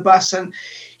back to the bus, and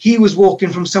he was walking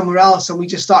from somewhere else, and we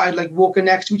just started like walking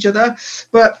next to each other.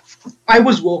 But I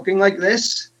was walking like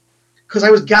this because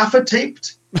I was gaffer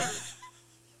taped.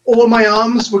 All my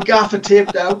arms were gaffer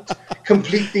taped out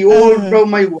completely, all around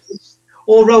my waist,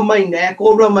 all around my neck,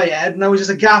 all around my head, and I was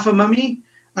just a gaffer mummy.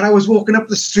 And I was walking up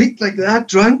the street like that,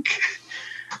 drunk,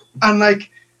 and like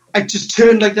I just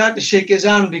turned like that to shake his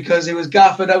hand because it was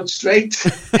gaffered out straight.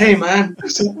 Hey man,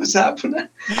 what's happening?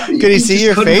 Could he see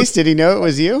your face? Did he know it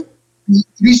was you?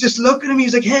 He's just looking at me.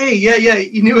 He's like, "Hey, yeah."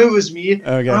 He knew it was me.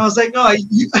 Okay. And I was like, "No, are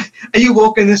you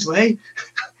walking this way?"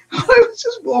 I was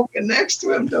just walking next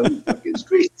to him down the fucking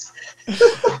street.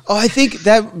 Oh, I think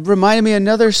that reminded me of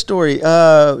another story.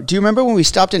 Do you remember when we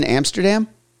stopped in Amsterdam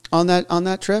on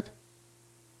that trip?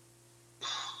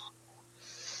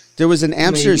 There was an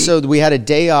Amsterdam, so we had a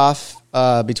day off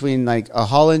between like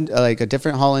a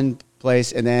different Holland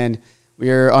place, and then we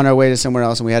were on our way to somewhere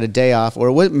else, and we had a day off,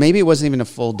 or maybe it wasn't even a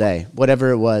full day, whatever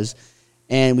it was,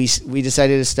 and we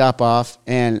decided to stop off,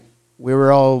 and we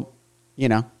were all,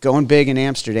 going big in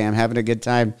Amsterdam, having a good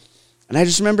time, and I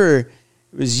just remember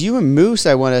it was you and Moose,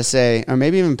 I want to say, or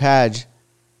maybe even Padge.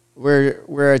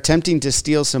 We're attempting to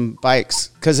steal some bikes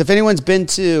because if anyone's been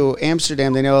to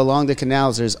Amsterdam, they know along the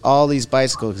canals there's all these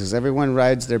bicycles because everyone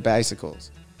rides their bicycles.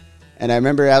 And I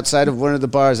remember outside of one of the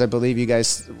bars, I believe you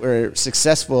guys were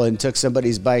successful and took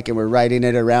somebody's bike and were riding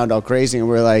it around all crazy. And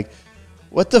we're like,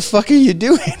 what the fuck are you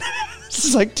doing? This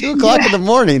is like 2 o'clock in the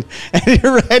morning and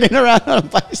you're riding around on a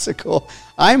bicycle.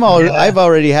 I've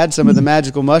already had some of the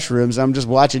magical mushrooms. I'm just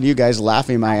watching you guys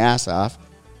laughing my ass off.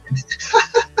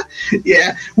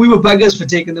 Yeah, we were buggers for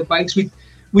taking the bikes.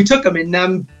 We took them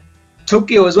in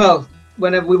Tokyo as well.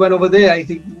 Whenever we went over there, I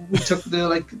think we took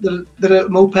the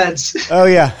mopeds. Oh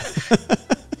yeah,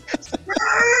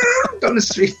 down the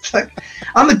street,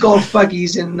 and the golf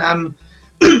buggies in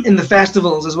the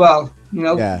festivals as well.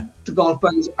 Yeah. The golf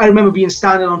buggies. I remember being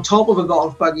standing on top of a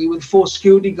golf buggy with 4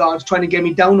 security guards trying to get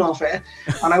me down off it,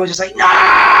 and I was just like,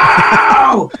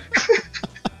 no.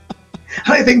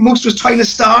 I think Moose was trying to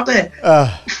start it.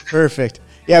 Perfect.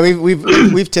 Yeah,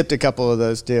 we've tipped a couple of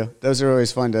those too. Those are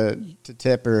always fun to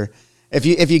tip. Or if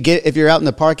you're out in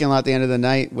the parking lot at the end of the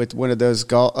night with one of those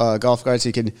golf carts,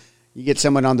 you get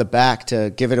someone on the back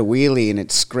to give it a wheelie and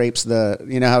it scrapes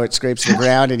how it scrapes the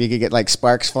ground and you can get like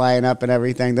sparks flying up and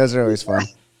everything. Those are always fun.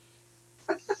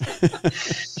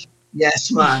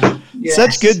 Yes, man. Yes.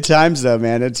 Such good times though,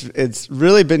 man. It's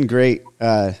really been great.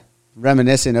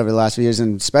 Reminiscing over the last few years,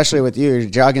 and especially with you, you're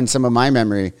jogging some of my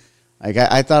memory. Like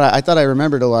I thought I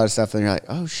remembered a lot of stuff, and you're like,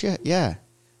 oh shit, yeah.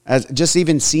 As just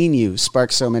even seeing you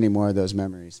sparks so many more of those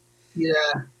memories. Yeah.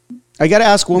 I got to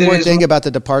ask one more thing about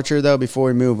the departure though before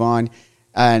we move on,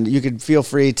 and you could feel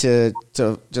free to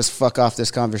just fuck off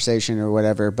this conversation or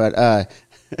whatever. But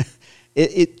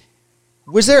it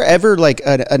was there ever like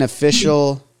an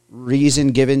official reason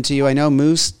given to you? I know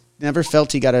Moose never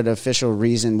felt he got an official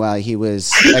reason why he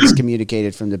was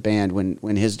excommunicated from the band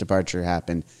when his departure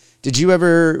happened. Did you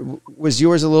ever, was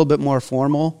yours a little bit more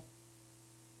formal?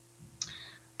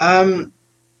 There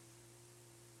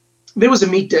was a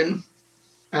meeting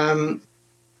that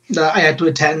I had to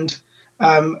attend,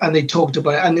 and they talked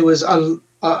about it, and there was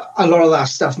a lot of that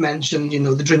stuff mentioned,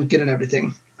 the drinking and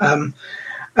everything.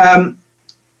 But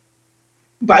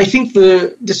I think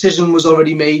the decision was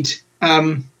already made.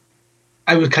 I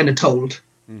was kind of told,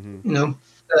 that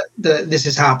this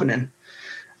is happening.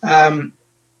 But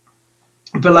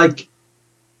like,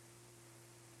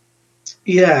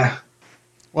 yeah.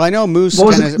 Well, I know Moose.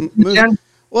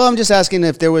 Well, I'm just asking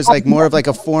if there was like more of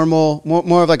a formal,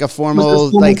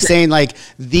 like saying like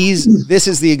this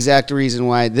is the exact reason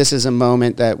why this is a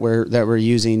moment that we're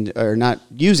using, or not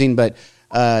using, but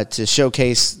to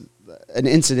showcase an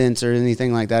incident or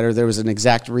anything like that, or there was an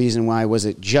exact reason why. Was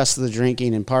it just the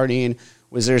drinking and partying?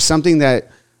 Was there something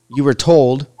that you were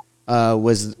told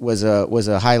was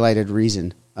a highlighted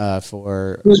reason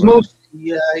for? It was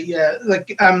mostly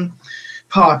like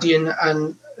partying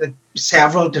and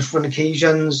several different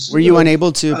occasions. Were you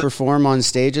unable to perform on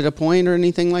stage at a point or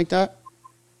anything like that?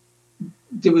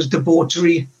 There was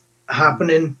debauchery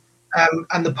happening,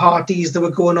 and the parties that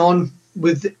were going on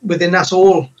within us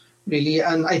all, really.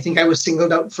 And I think I was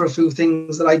singled out for a few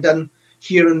things that I'd done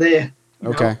here and there.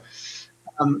 Okay.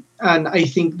 And I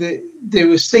think that there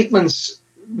were statements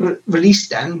released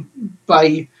then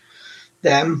by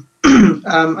them,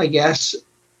 I guess,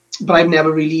 but I've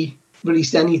never really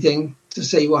released anything to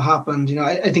say what happened.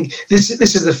 I think this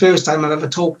is the first time I've ever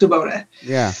talked about it.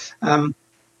 Yeah.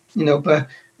 But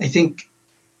I think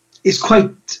it's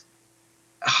quite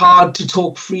hard to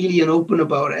talk freely and open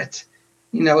about it,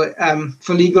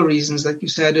 for legal reasons, like you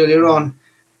said earlier on.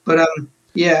 But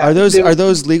yeah. Are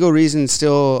those legal reasons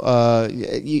still?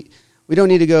 We don't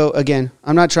need to go again.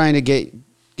 I'm not trying to get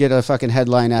a fucking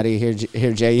headline out of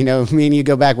here, Jay. Me and you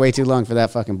go back way too long for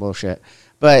that fucking bullshit.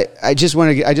 But I just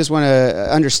want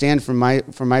to understand from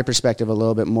my perspective a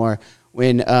little bit more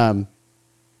when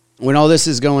all this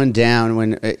is going down.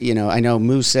 When I know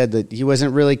Moose said that he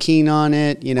wasn't really keen on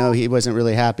it. He wasn't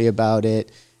really happy about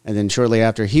it, and then shortly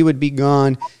after he would be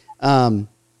gone. When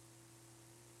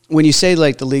you say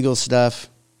like the legal stuff,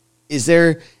 is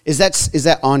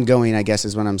that ongoing? I guess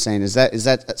is what I'm saying. Is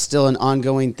that still an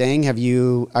ongoing thing?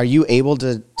 Are you able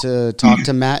to talk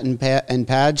to Matt and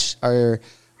Padge? Are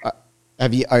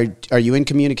you in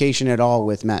communication at all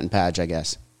with Matt and Padge? I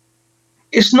guess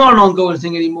it's not an ongoing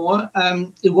thing anymore.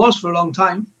 It was for a long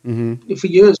time, for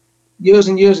years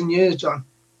and years and years, John.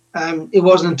 It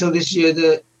wasn't until this year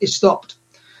that it stopped.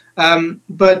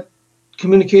 But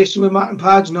communication with Matt and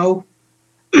Padge, no.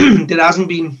 There hasn't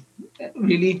been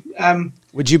really.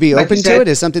 Would you be open to it?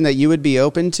 Is something that you would be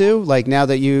open to, like now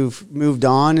that you've moved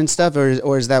on and stuff,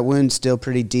 or is that wound still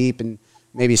pretty deep and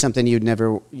maybe something you'd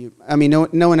never?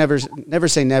 No one never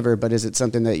say never, but is it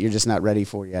something that you're just not ready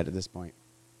for yet at this point?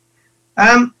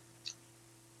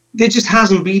 There just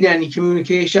hasn't been any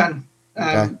communication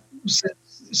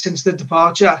since the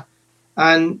departure,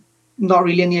 and not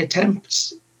really any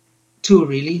attempts to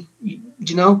really.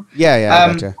 Yeah,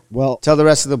 I gotcha. Well, tell the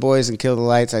rest of the boys and Kill the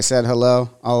Lights I said hello.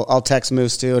 I'll text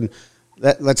Moose too, and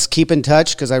let's keep in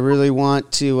touch because I really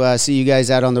want to see you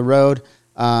guys out on the road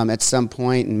at some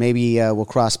point, and maybe we'll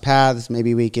cross paths.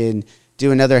 Maybe we can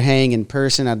do another hang in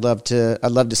person. I'd love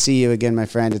to see you again, my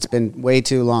friend. It's been way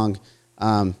too long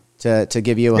to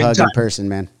give you a hug in person,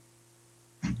 man.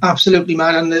 Absolutely,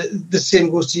 man, and the same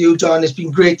goes to you, John. It's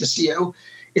been great to see you.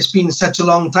 It's been such a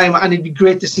long time, and it'd be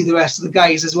great to see the rest of the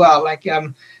guys as well. Like,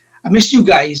 I miss you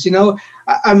guys,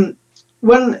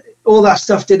 when all that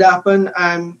stuff did happen,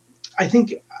 I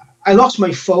think I lost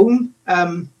my phone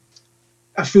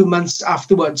a few months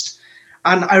afterwards,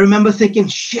 and I remember thinking,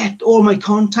 shit, all my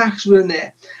contacts were in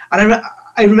there, and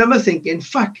I remember thinking,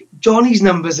 fuck, Johnny's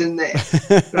number's in there,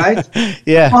 right?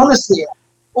 Yeah. Honestly,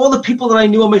 all the people that I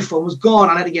knew on my phone was gone.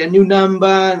 I had to get a new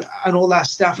number and all that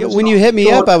stuff. Yeah, when you hit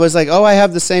me up, I was like, oh, I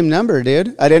have the same number,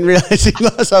 dude. I didn't realize you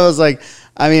lost. I was like,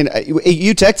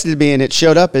 you texted me and it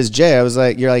showed up as Jay. I was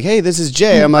like, you're like, hey, this is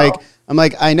Jay. I'm like,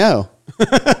 I know.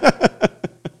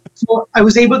 So I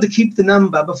was able to keep the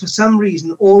number, but for some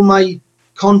reason, all my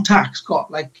contacts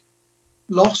got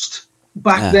lost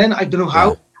back then. I don't know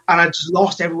how. And I just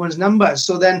lost everyone's numbers.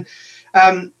 So then,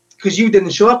 because you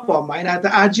didn't show up on mine, I had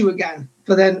to add you again.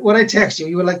 But then when I text you,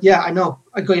 you were like, yeah, I know.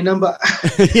 I got your number.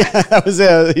 Yeah, that was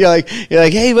it. You're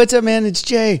like, hey, what's up, man? It's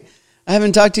Jay. I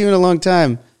haven't talked to you in a long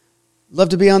time. Love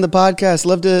to be on the podcast.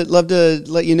 Love to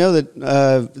let you know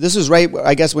that this was right,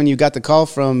 I guess, when you got the call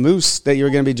from Moose that you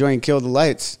were going to be joining Kill the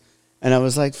Lights. And I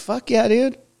was like, fuck yeah,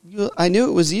 dude. I knew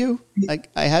it was you.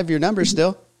 I have your number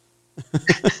still.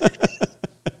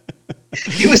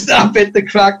 It was that bit that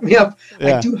cracked me up.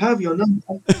 Yeah. I do have your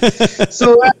number.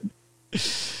 So...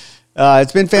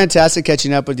 it's been fantastic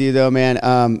catching up with you, though, man.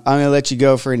 I'm going to let you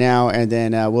go for now, and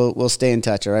then we'll stay in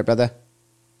touch. All right, brother?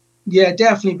 Yeah,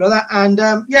 definitely, brother. And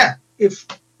if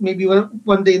maybe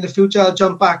one day in the future I'll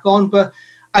jump back on, but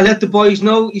I let the boys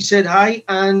know you said hi,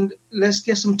 and let's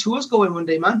get some tours going one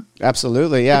day, man.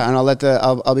 Absolutely, yeah. And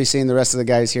I'll be seeing the rest of the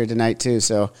guys here tonight too.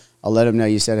 So I'll let them know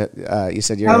you said it. You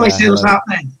said you're. Tell me what's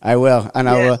happening. I will, and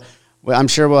I will. Well, I'm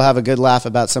sure we'll have a good laugh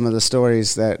about some of the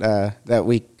stories that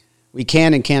we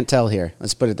can and can't tell here.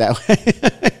 Let's put it that way.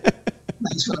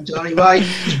 Nice one, Johnny. Right,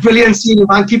 it's brilliant seeing you,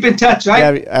 man. Keep in touch,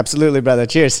 right? Yeah, absolutely, brother.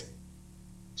 Cheers.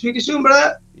 Speak to you soon,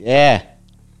 brother. Yeah.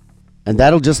 And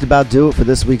that'll just about do it for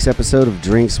this week's episode of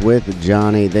Drinks with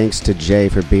Johnny. Thanks to Jay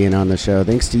for being on the show.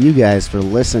 Thanks to you guys for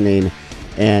listening.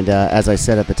 And as I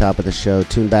said at the top of the show,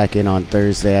 tune back in on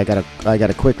Thursday. I got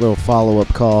a quick little follow-up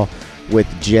call with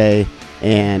Jay,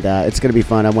 and it's going to be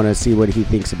fun. I want to see what he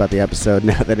thinks about the episode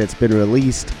now that it's been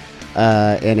released,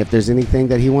 and if there's anything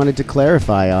that he wanted to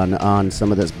clarify on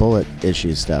some of this bullet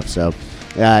issue stuff. So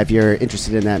if you're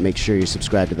interested in that, make sure you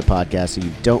subscribe to the podcast so you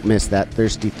don't miss that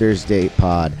Thirsty Thursday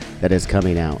pod that is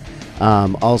coming out.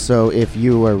 Also, if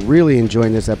you are really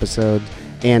enjoying this episode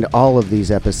and all of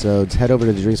these episodes, head over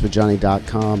to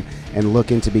thedrinkswithjohnny.com and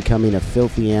look into becoming a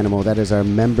Filthy Animal. That is our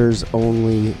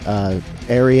members-only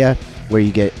area where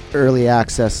you get early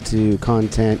access to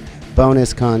content,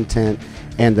 bonus content,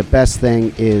 and the best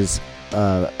thing is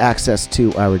access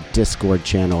to our Discord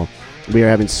channel. We are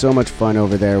having so much fun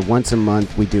over there. Once a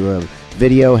month, we do a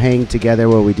video hang together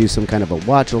where we do some kind of a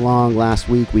watch-along. Last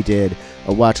week, we did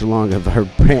a watch-along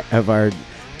of our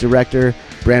director,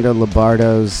 Brandon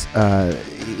Lombardo's.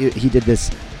 He did this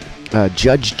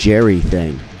Judge Jerry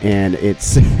thing, and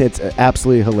it's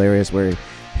absolutely hilarious, where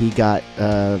he got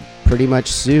pretty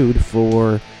much sued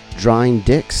for drawing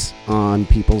dicks on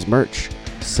people's merch.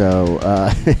 So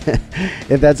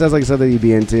if that sounds like something you'd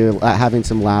be into, having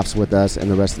some laughs with us and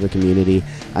the rest of the community.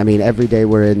 I mean, every day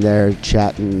we're in there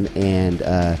chatting, and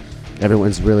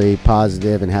everyone's really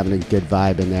positive and having a good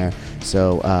vibe in there.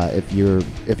 So if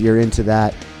you're into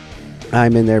that,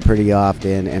 I'm in there pretty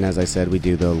often, and as I said, we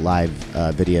do the live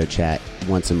video chat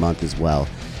once a month as well.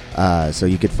 So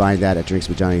you could find that at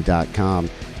drinkswithjohnny.com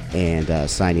and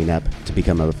signing up to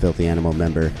become a Filthy Animal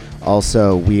member.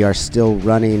 Also, we are still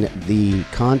running the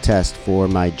contest for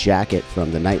my jacket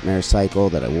from the Nightmare Cycle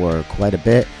that I wore quite a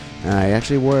bit. I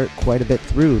actually wore it quite a bit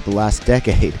through the last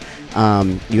decade.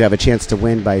 You have a chance to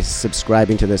win by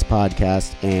subscribing to this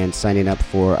podcast and signing up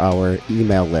for our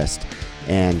email list.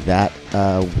 And that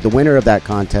the winner of that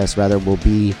contest, will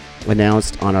be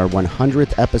announced on our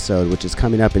 100th episode, which is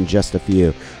coming up in just a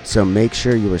few. So make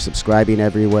sure you are subscribing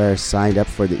everywhere, signed up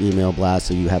for the email blast,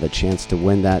 so you have a chance to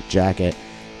win that jacket.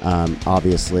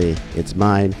 Obviously, it's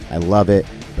mine. I love it,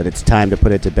 but it's time to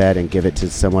put it to bed and give it to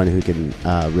someone who can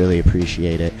really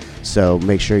appreciate it. So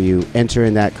make sure you enter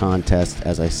in that contest,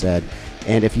 as I said.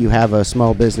 And if you have a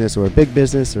small business or a big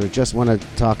business, or just want to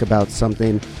talk about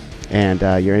something, and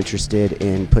you're interested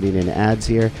in putting in ads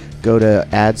here, go to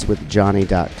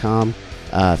adswithjohnny.com,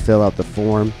 fill out the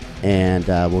form, and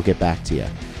we'll get back to you.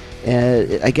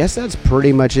 And I guess that's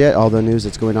pretty much it, all the news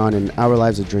that's going on in our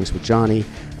lives of Drinks with Johnny.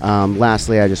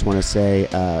 Lastly, I just want to say,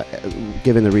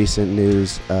 given the recent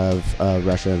news of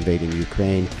Russia invading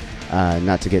Ukraine,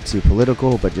 not to get too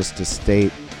political, but just to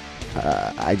state,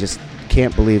 I just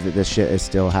can't believe that this shit is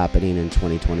still happening in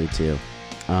 2022.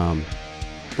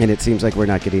 And it seems like we're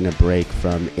not getting a break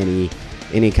from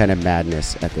any kind of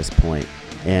madness at this point.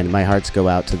 And my hearts go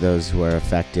out to those who are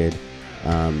affected.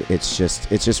 It's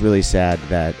just really sad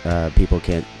that people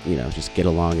can't, just get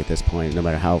along at this point, no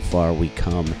matter how far we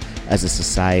come as a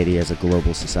society, as a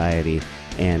global society,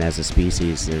 and as a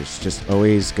species. There's just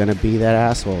always going to be that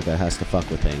asshole that has to fuck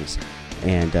with things.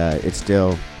 And it's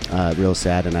still real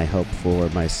sad, and I hope for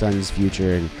my son's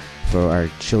future and for our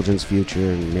children's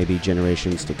future and maybe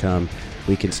generations to come,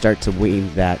 we can start to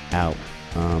wean that out.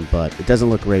 But it doesn't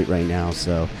look great right now,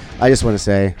 so I just want to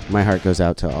say my heart goes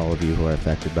out to all of you who are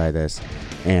affected by this.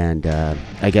 And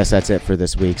I guess that's it for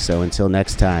this week. So until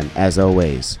next time, as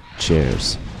always,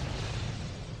 cheers.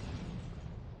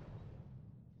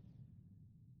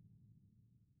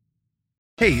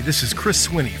 Hey, this is Chris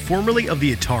Swinney, formerly of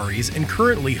the Ataris and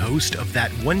currently host of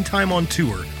That One Time on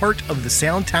Tour, part of the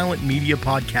Sound Talent Media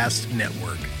Podcast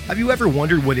Network. Have you ever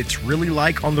wondered what it's really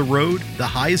like on the road? The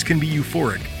highs can be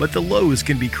euphoric, but the lows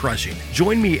can be crushing.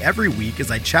 Join me every week as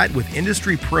I chat with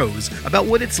industry pros about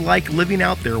what it's like living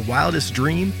out their wildest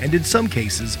dream and, in some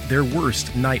cases, their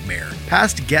worst nightmare.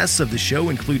 Past guests of the show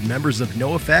include members of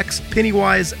NoFX,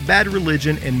 Pennywise, Bad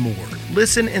Religion, and more.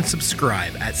 Listen and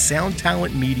subscribe at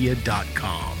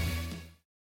soundtalentmedia.com.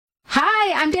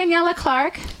 Hi, I'm Daniela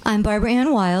Clark. I'm Barbara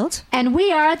Ann Wild. And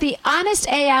we are the Honest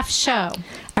AF Show.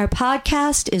 Our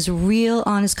podcast is real,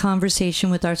 honest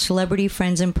conversation with our celebrity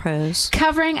friends and pros.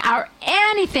 Covering our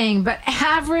anything but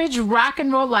average rock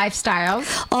and roll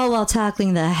lifestyles. All while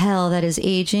tackling the hell that is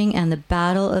aging and the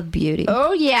battle of beauty.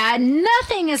 Oh yeah,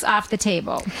 nothing is off the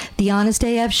table. The Honest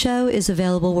AF Show is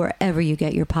available wherever you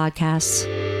get your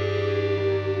podcasts.